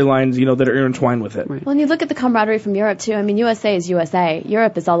storylines, that are intertwined with it. Well, and you look at the camaraderie from Europe too. I mean, USA is USA.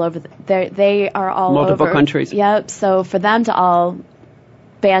 Europe is all over. They are all multiple over. countries. Yep. So for them to all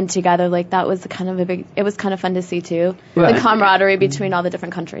band together like that was it was kind of fun to see too. Right. The camaraderie between all the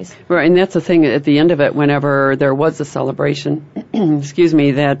different countries. Right, and that's the thing at the end of it, whenever there was a celebration, excuse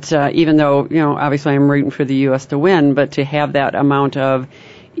me, that even though, obviously I'm rooting for the U.S. to win, but to have that amount of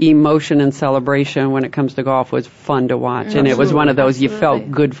emotion and celebration when it comes to golf was fun to watch. Absolutely. And it was one of those, you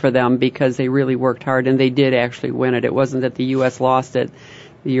felt good for them because they really worked hard and they did actually win it. It wasn't that the U.S. lost it.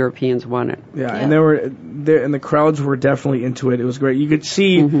 The Europeans won it. Yeah, and and the crowds were definitely into it. It was great. You could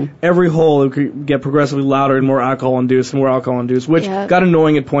see every hole it could get progressively louder and more alcohol-induced, which got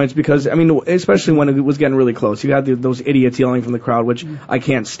annoying at points because, especially when it was getting really close. You had those idiots yelling from the crowd, which I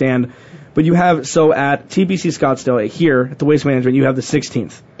can't stand. But you have, at TPC Scottsdale, here at the Waste Management, you have the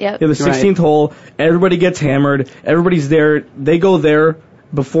 16th. Yep. You have the 16th hole. Everybody gets hammered. Everybody's there. They go there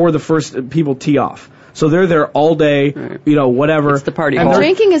before the first people tee off. So they're there all day, whatever. It's the party hall.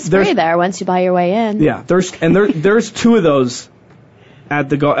 Drinking is free there once you buy your way in. Yeah, there's two of those at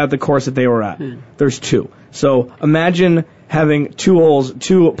the course that they were at. There's two. So imagine having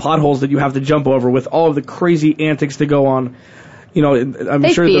two potholes that you have to jump over with all of the crazy antics to go on.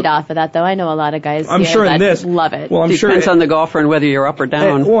 They feed off of that, though. I know a lot of guys that love it. Well, Depends on the golfer and whether you're up or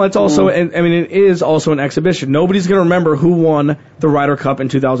down. It's also, it is also an exhibition. Nobody's going to remember who won the Ryder Cup in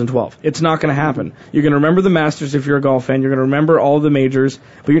 2012. It's not going to happen. You're going to remember the Masters if you're a golf fan. You're going to remember all the majors,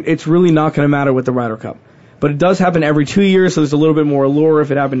 but it's really not going to matter with the Ryder Cup. But it does happen every 2 years, so there's a little bit more allure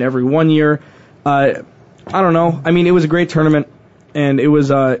if it happened every 1 year. I don't know. It was a great tournament, and it was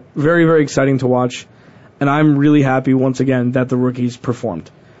very, very exciting to watch. And I'm really happy, once again, that the rookies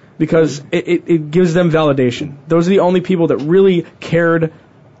performed. Because it gives them validation. Those are the only people that really cared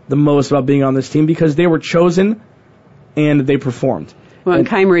the most about being on this team because they were chosen and they performed. Well, and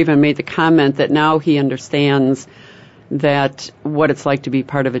Keimer even made the comment that now he understands that what it's like to be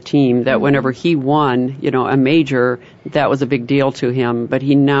part of a team, that whenever he won, a major, that was a big deal to him, but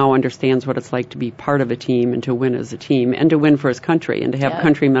he now understands what it's like to be part of a team and to win as a team and to win for his country and to have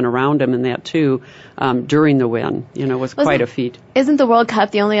countrymen around him and that too, during the win, was quite a feat. Isn't the World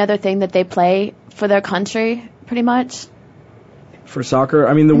Cup the only other thing that they play for their country, pretty much? For soccer?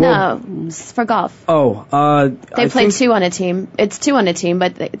 I mean, the world... No, it's for golf. They play two on a team. It's two on a team,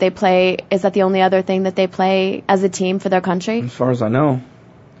 but they play... Is that the only other thing that they play as a team for their country? As far as I know.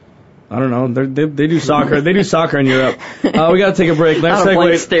 I don't know. They do soccer. They do soccer in Europe. We got to take a break. Next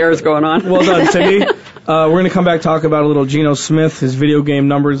segue. Stares going on. Well done, Cindy. We're going to come back, talk about a little Geno Smith, his video game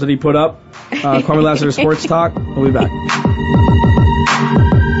numbers that he put up. Kwamie Lassiter Sports Talk. We'll be back.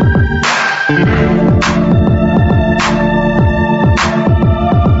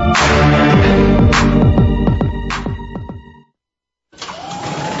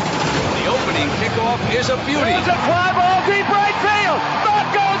 Is a beauty. There's a fly ball deep right field. Back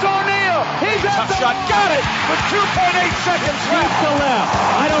goes O'Neal. He's at the shot. Got it with 2.8 seconds left. To left.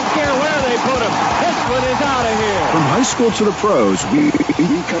 I don't care where they put him. This one is out of here. From high school to the pros, we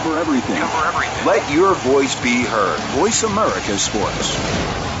cover everything. Let your voice be heard. Voice America Sports.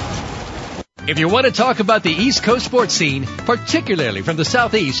 If you want to talk about the East Coast sports scene, particularly from the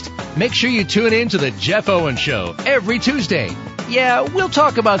Southeast, make sure you tune in to the Jeff Owens Show every Tuesday. Yeah, we'll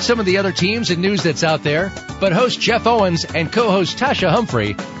talk about some of the other teams and news that's out there, but host Jeff Owens and co-host Tasha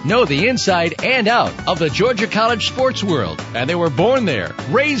Humphrey know the inside and out of the Georgia college sports world, and they were born there,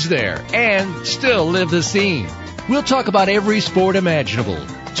 raised there, and still live the scene. We'll talk about every sport imaginable.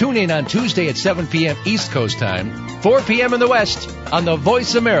 Tune in on Tuesday at 7 p.m. East Coast time, 4 p.m. in the West, on the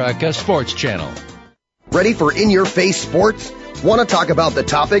Voice America Sports Channel. Ready for in-your-face sports? Want to talk about the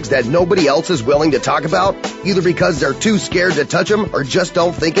topics that nobody else is willing to talk about, either because they're too scared to touch them or just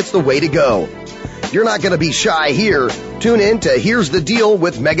don't think it's the way to go? You're not going to be shy here. Tune in to Here's the Deal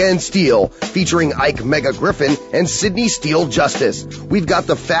with Mega and Steel, featuring Ike Mega Griffin and Sydney Steele Justice. We've got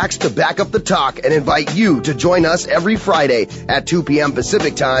the facts to back up the talk and invite you to join us every Friday at 2 p.m.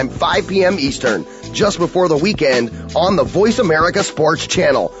 Pacific Time, 5 p.m. Eastern, just before the weekend on the Voice America Sports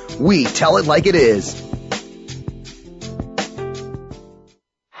Channel. We tell it like it is.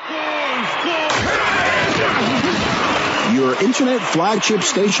 Your internet flagship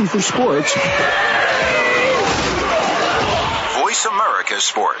station for sports. Voice America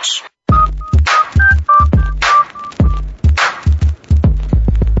Sports.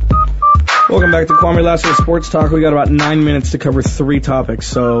 Welcome back to Kwamie Lassiter Sports Talk. We got about 9 minutes to cover 3 topics,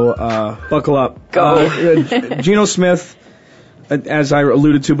 so buckle up. Go. Geno Smith, as I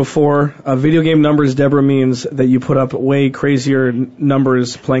alluded to before, video game numbers, Deborah, means that you put up way crazier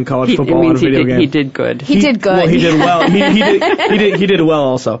numbers playing college football on a video game. He did good. He did good. Well, he did well. He did well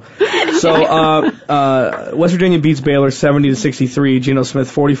also. So West Virginia beats Baylor 70-63. Geno Smith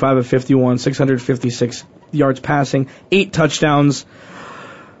 45 of 51, 656 yards passing, 8 touchdowns.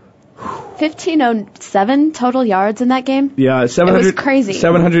 1507 total yards in that game? Yeah, it was crazy.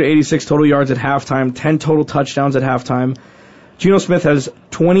 786 total yards at halftime, 10 total touchdowns at halftime. Geno Smith has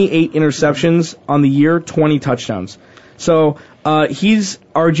 28 interceptions on the year, 20 touchdowns. So he's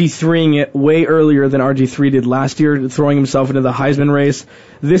RG3ing it way earlier than RG3 did last year, throwing himself into the Heisman race.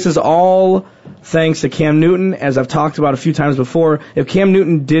 This is all thanks to Cam Newton, as I've talked about a few times before. If Cam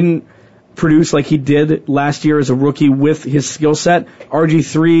Newton didn't produce like he did last year as a rookie with his skill set,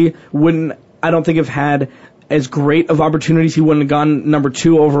 RG3 wouldn't, I don't think, have had as great of opportunities. He wouldn't have gone number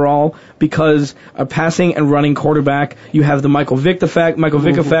 2 overall, because a passing and running quarterback, you have the Michael Vick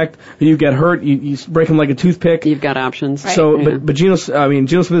effect. You get hurt, you break him like a toothpick. You've got options. Right. So, yeah. but Geno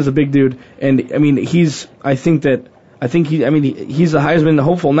Smith is a big dude, and I mean he's the Heisman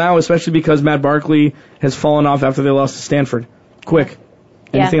hopeful now, especially because Matt Barkley has fallen off after they lost to Stanford. Quick,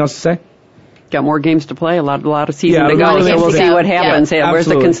 anything else to say? Got more games to play, a lot of season to go, so we'll see what happens. Yeah, where's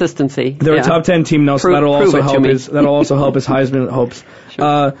the consistency? They're a top 10 team now, so that'll also help his Heisman hopes.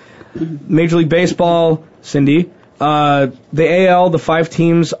 Sure. Major League Baseball, Cindy. The AL, the 5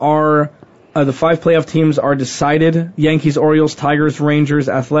 playoff teams are decided. Yankees, Orioles, Tigers, Rangers,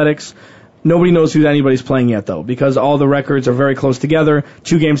 Athletics. Nobody knows who anybody's playing yet, though, because all the records are very close together.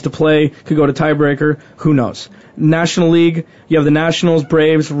 2 games to play, could go to tiebreaker. Who knows? National League, you have the Nationals,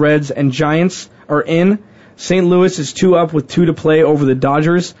 Braves, Reds, and Giants are in. St. Louis is 2 up with 2 to play over the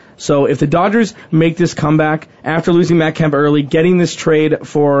Dodgers. So if the Dodgers make this comeback after losing Matt Kemp early, getting this trade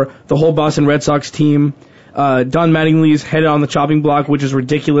for the whole Boston Red Sox team, Don Mattingly's headed on the chopping block, which is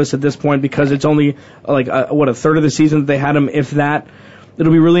ridiculous at this point because it's only a third of the season that they had him, if that.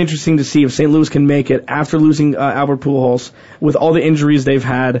 it'll be really interesting to see if St. Louis can make it after losing Albert Pujols with all the injuries they've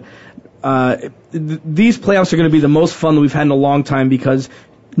had. These playoffs are going to be the most fun that we've had in a long time because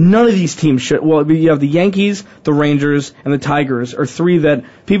none of these teams should. Well, you have the Yankees, the Rangers, and the Tigers are three that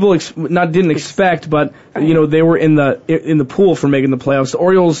people didn't expect, but they were in the pool for making the playoffs. The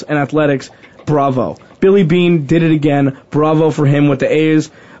Orioles and Athletics, bravo. Billy Beane did it again. Bravo for him with the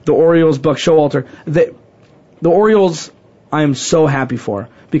A's. The Orioles, Buck Showalter. The Orioles, I am so happy for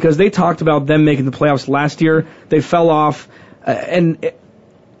because they talked about them making the playoffs last year. They fell off,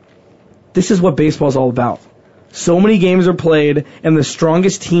 this is what baseball is all about. So many games are played, and the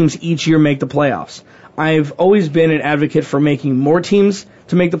strongest teams each year make the playoffs. I've always been an advocate for making more teams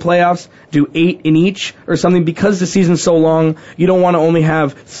to make the playoffs, do 8 in each or something, because the season's so long, you don't want to only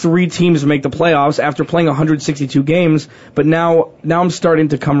have 3 teams make the playoffs after playing 162 games, but now I'm starting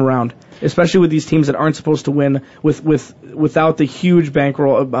to come around, especially with these teams that aren't supposed to win without the huge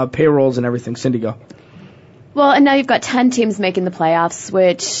bankroll, payrolls and everything. Cindy, go. Well, and now you've got 10 teams making the playoffs,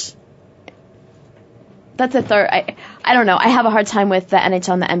 which... That's a third. I don't know. I have a hard time with the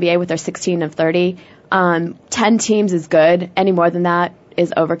NHL and the NBA with their 16 of 30. 10 teams is good. Any more than that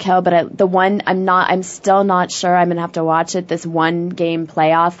is overkill. But I'm still not sure. I'm gonna have to watch it. This 1 game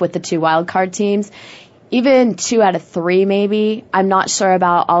playoff with the 2 wild card teams, even 2 out of 3 maybe. I'm not sure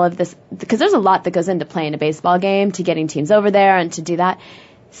about all of this because there's a lot that goes into playing a baseball game, to getting teams over there and to do that.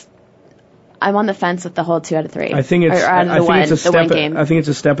 I'm on the fence with the whole 2 out of 3. I think it's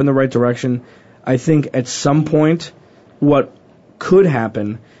a step in the right direction. I think at some point what could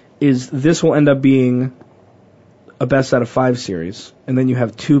happen is this will end up being a best out of 5 series, and then you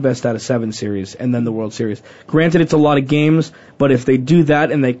have 2 best out of 7 series, and then the World Series. Granted, it's a lot of games, but if they do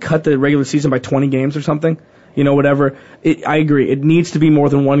that and they cut the regular season by 20 games or something, whatever, I agree. It needs to be more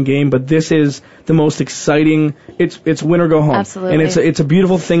than 1 game, but this is the most exciting. It's win or go home. Absolutely. And it's a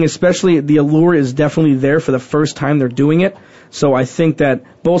beautiful thing, especially the allure is definitely there for the first time they're doing it. So I think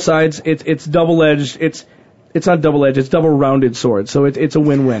that both sides, it's double-edged. It's not double-edged. It's double-rounded sword. So it's a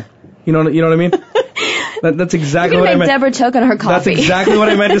win-win. You know what I mean? That's exactly what I meant. Deborah choke on her coffee. That's exactly what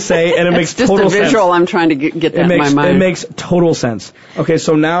I meant to say, and it makes total sense. It's just a visual. I'm trying to get that in my mind. It makes total sense. Okay,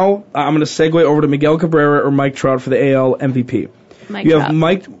 so now I'm going to segue over to Miguel Cabrera or Mike Trout for the AL MVP. You have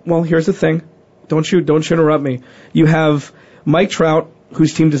Mike. Well, here's the thing. Don't you interrupt me. You have Mike Trout,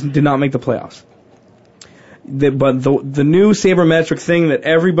 whose team did not make the playoffs. But the new sabermetric thing that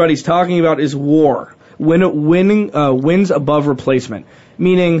everybody's talking about is WAR, winning wins above replacement,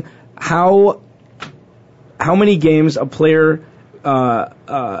 meaning how many games a player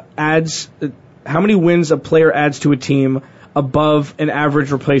adds, how many wins a player adds to a team above an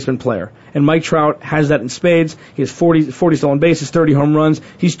average replacement player. And Mike Trout has that in spades. He has 40 stolen bases, 30 home runs.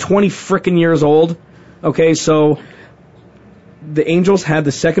 He's 20 frickin' years old. Okay, so the Angels had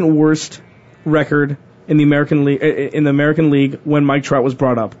the second worst record in the American League when Mike Trout was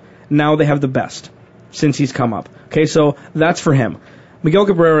brought up. Now they have the best since he's come up. Okay, so that's for him. Miguel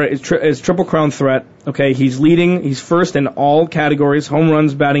Cabrera is Triple Crown threat. Okay, he's leading. He's first in all categories: home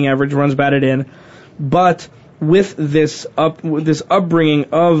runs, batting average, runs batted in. But with this upbringing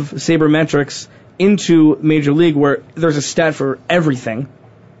of sabermetrics into Major League, where there's a stat for everything,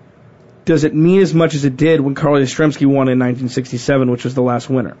 does it mean as much as it did when Carl Yastrzemski won in 1967, which was the last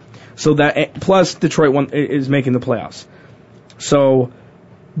winner? So that plus Detroit is making the playoffs. So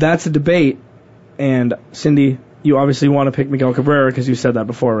that's a debate. And Cindy, you obviously want to pick Miguel Cabrera because you said that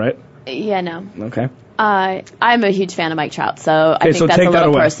before, right? Yeah, no. Okay. I'm a huge fan of Mike Trout, so I think that's a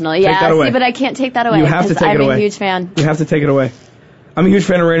little personal. Yeah, see, but I can't take that away. You have to take it away. I'm a huge fan. You have to take it away. I'm a huge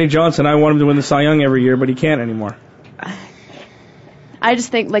fan of Randy Johnson. I want him to win the Cy Young every year, but he can't anymore. I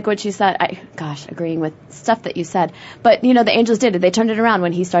just think, like what you said, agreeing with stuff that you said. But, the Angels did it. They turned it around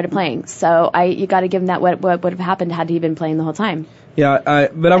when he started playing. So you got to give him that what would have happened had he been playing the whole time. Yeah,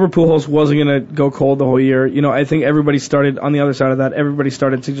 but Albert Pujols wasn't going to go cold the whole year. I think everybody started, on the other side of that, everybody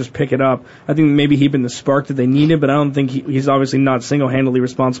started to just pick it up. I think maybe he'd been the spark that they needed, but I don't think he's obviously not single-handedly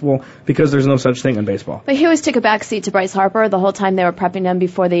responsible because there's no such thing in baseball. But he always took a back seat to Bryce Harper the whole time they were prepping him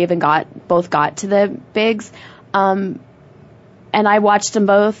before they even both got to the bigs. And I watched them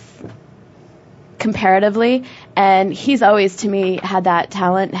both comparatively, and he's always, to me, had that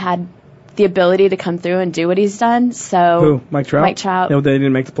talent, had the ability to come through and do what he's done. So who? Mike Trout? Mike Trout. No, they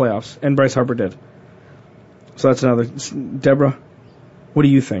didn't make the playoffs, and Bryce Harper did. So that's another. Deborah, what do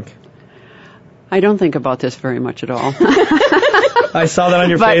you think? I don't think about this very much at all. I saw that on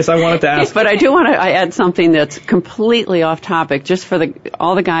your face. I wanted to ask. But I do want to add something that's completely off topic, just for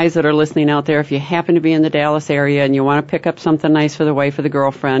all the guys that are listening out there. If you happen to be in the Dallas area and you want to pick up something nice for the wife or the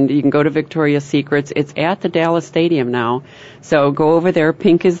girlfriend, you can go to Victoria's Secrets. It's at the Dallas Stadium now. So go over there.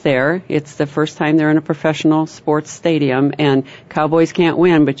 Pink is there. It's the first time they're in a professional sports stadium, and Cowboys can't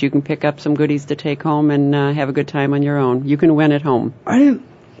win, but you can pick up some goodies to take home and have a good time on your own. You can win at home.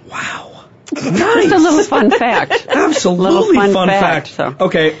 Wow. Nice. Just a little fun fact. Absolutely fun fact. So.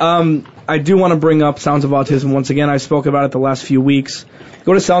 Okay, I do want to bring up Sounds of Autism once again. I spoke about it the last few weeks.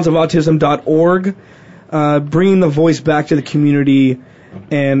 Go to soundsofautism.org, bringing the voice back to the community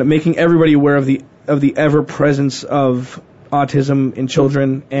and making everybody aware of the ever-presence of autism in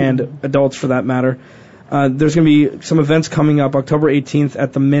children and adults, for that matter. There's going to be some events coming up October 18th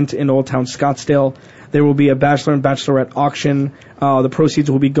at the Mint in Old Town Scottsdale. There will be a Bachelor and Bachelorette auction. The proceeds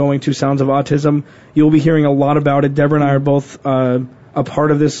will be going to Sounds of Autism. You'll be hearing a lot about it. Deborah and I are both a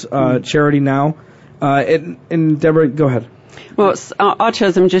part of this charity now. And Deborah, go ahead. Well,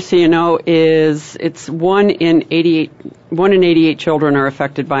 autism, just so you know, it's 1 in 88 children are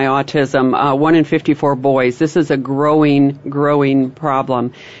affected by autism, 1 in 54 boys. This is a growing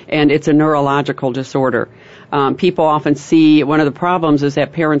problem, and it's a neurological disorder. People often see one of the problems is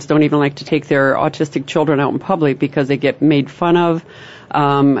that parents don't even like to take their autistic children out in public because they get made fun of,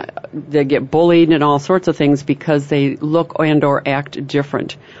 they get bullied and all sorts of things because they look and or act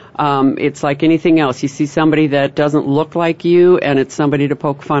different. It's like anything else. You see somebody that doesn't look like you, and it's somebody to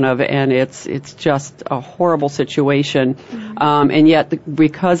poke fun of, and it's just a horrible situation. And yet,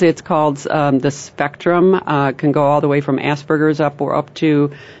 because it's called the spectrum, can go all the way from Asperger's up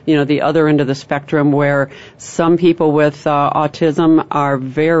to, the other end of the spectrum, where some people with autism are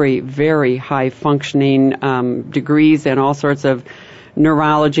very, very high functioning degrees and all sorts of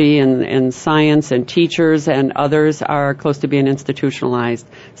neurology and science and teachers, and others are close to being institutionalized.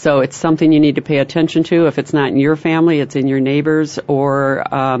 So it's something you need to pay attention to. If it's not in your family, it's in your neighbors or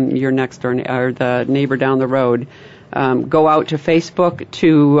your next door or the neighbor down the road. Go out to Facebook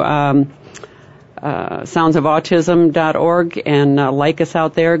to soundsofautism.org and like us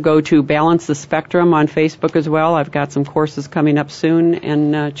out there. Go to Balance the Spectrum on Facebook as well. I've got some courses coming up soon,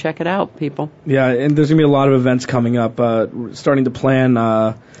 and check it out, people. Yeah, and there's going to be a lot of events coming up. We're starting to plan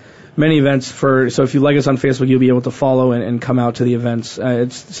many events so if you like us on Facebook, you'll be able to follow and come out to the events.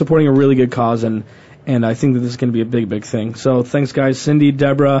 It's supporting a really good cause, and I think that this is going to be a big, big thing. So thanks, guys. Cindy,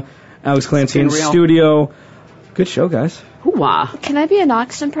 Deborah, Alex Clancy in studio. Good show, guys. Hoo-wah. Can I be an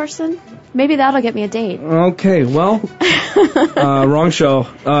auction person? Maybe that'll get me a date. Okay, well, wrong show.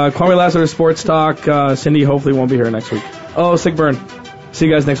 Kwamie Lassiter, Sports Talk. Cindy hopefully won't be here next week. Oh, sick burn. See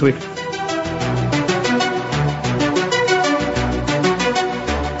you guys next week.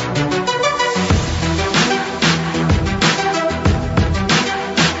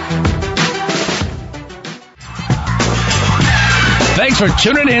 Thanks for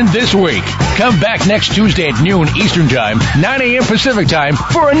tuning in this week. Come back next Tuesday at noon Eastern Time, 9 a.m. Pacific Time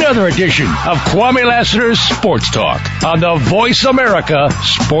for another edition of Kwamie Lassiter's Sports Talk on the Voice America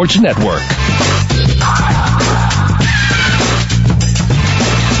Sports Network.